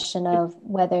answer the question of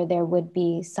whether there would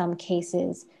be some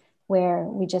cases where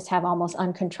we just have almost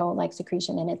uncontrolled like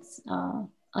secretion and it's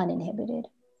uninhibited.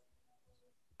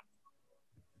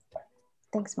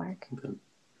 Thanks, Mark. Okay.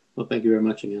 Well, thank you very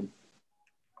much again.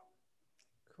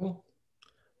 Cool.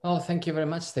 Oh, thank you very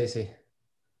much, Stacey.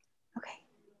 Okay.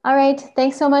 All right.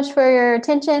 Thanks so much for your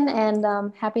attention,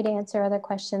 and happy to answer other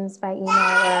questions by email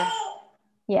or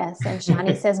yes. And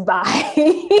Shani says bye.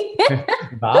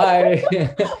 Bye.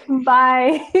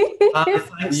 Bye.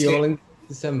 See you all in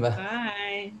December.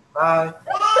 Bye. Bye.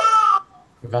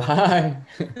 Bye.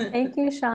 Thank you, Shani.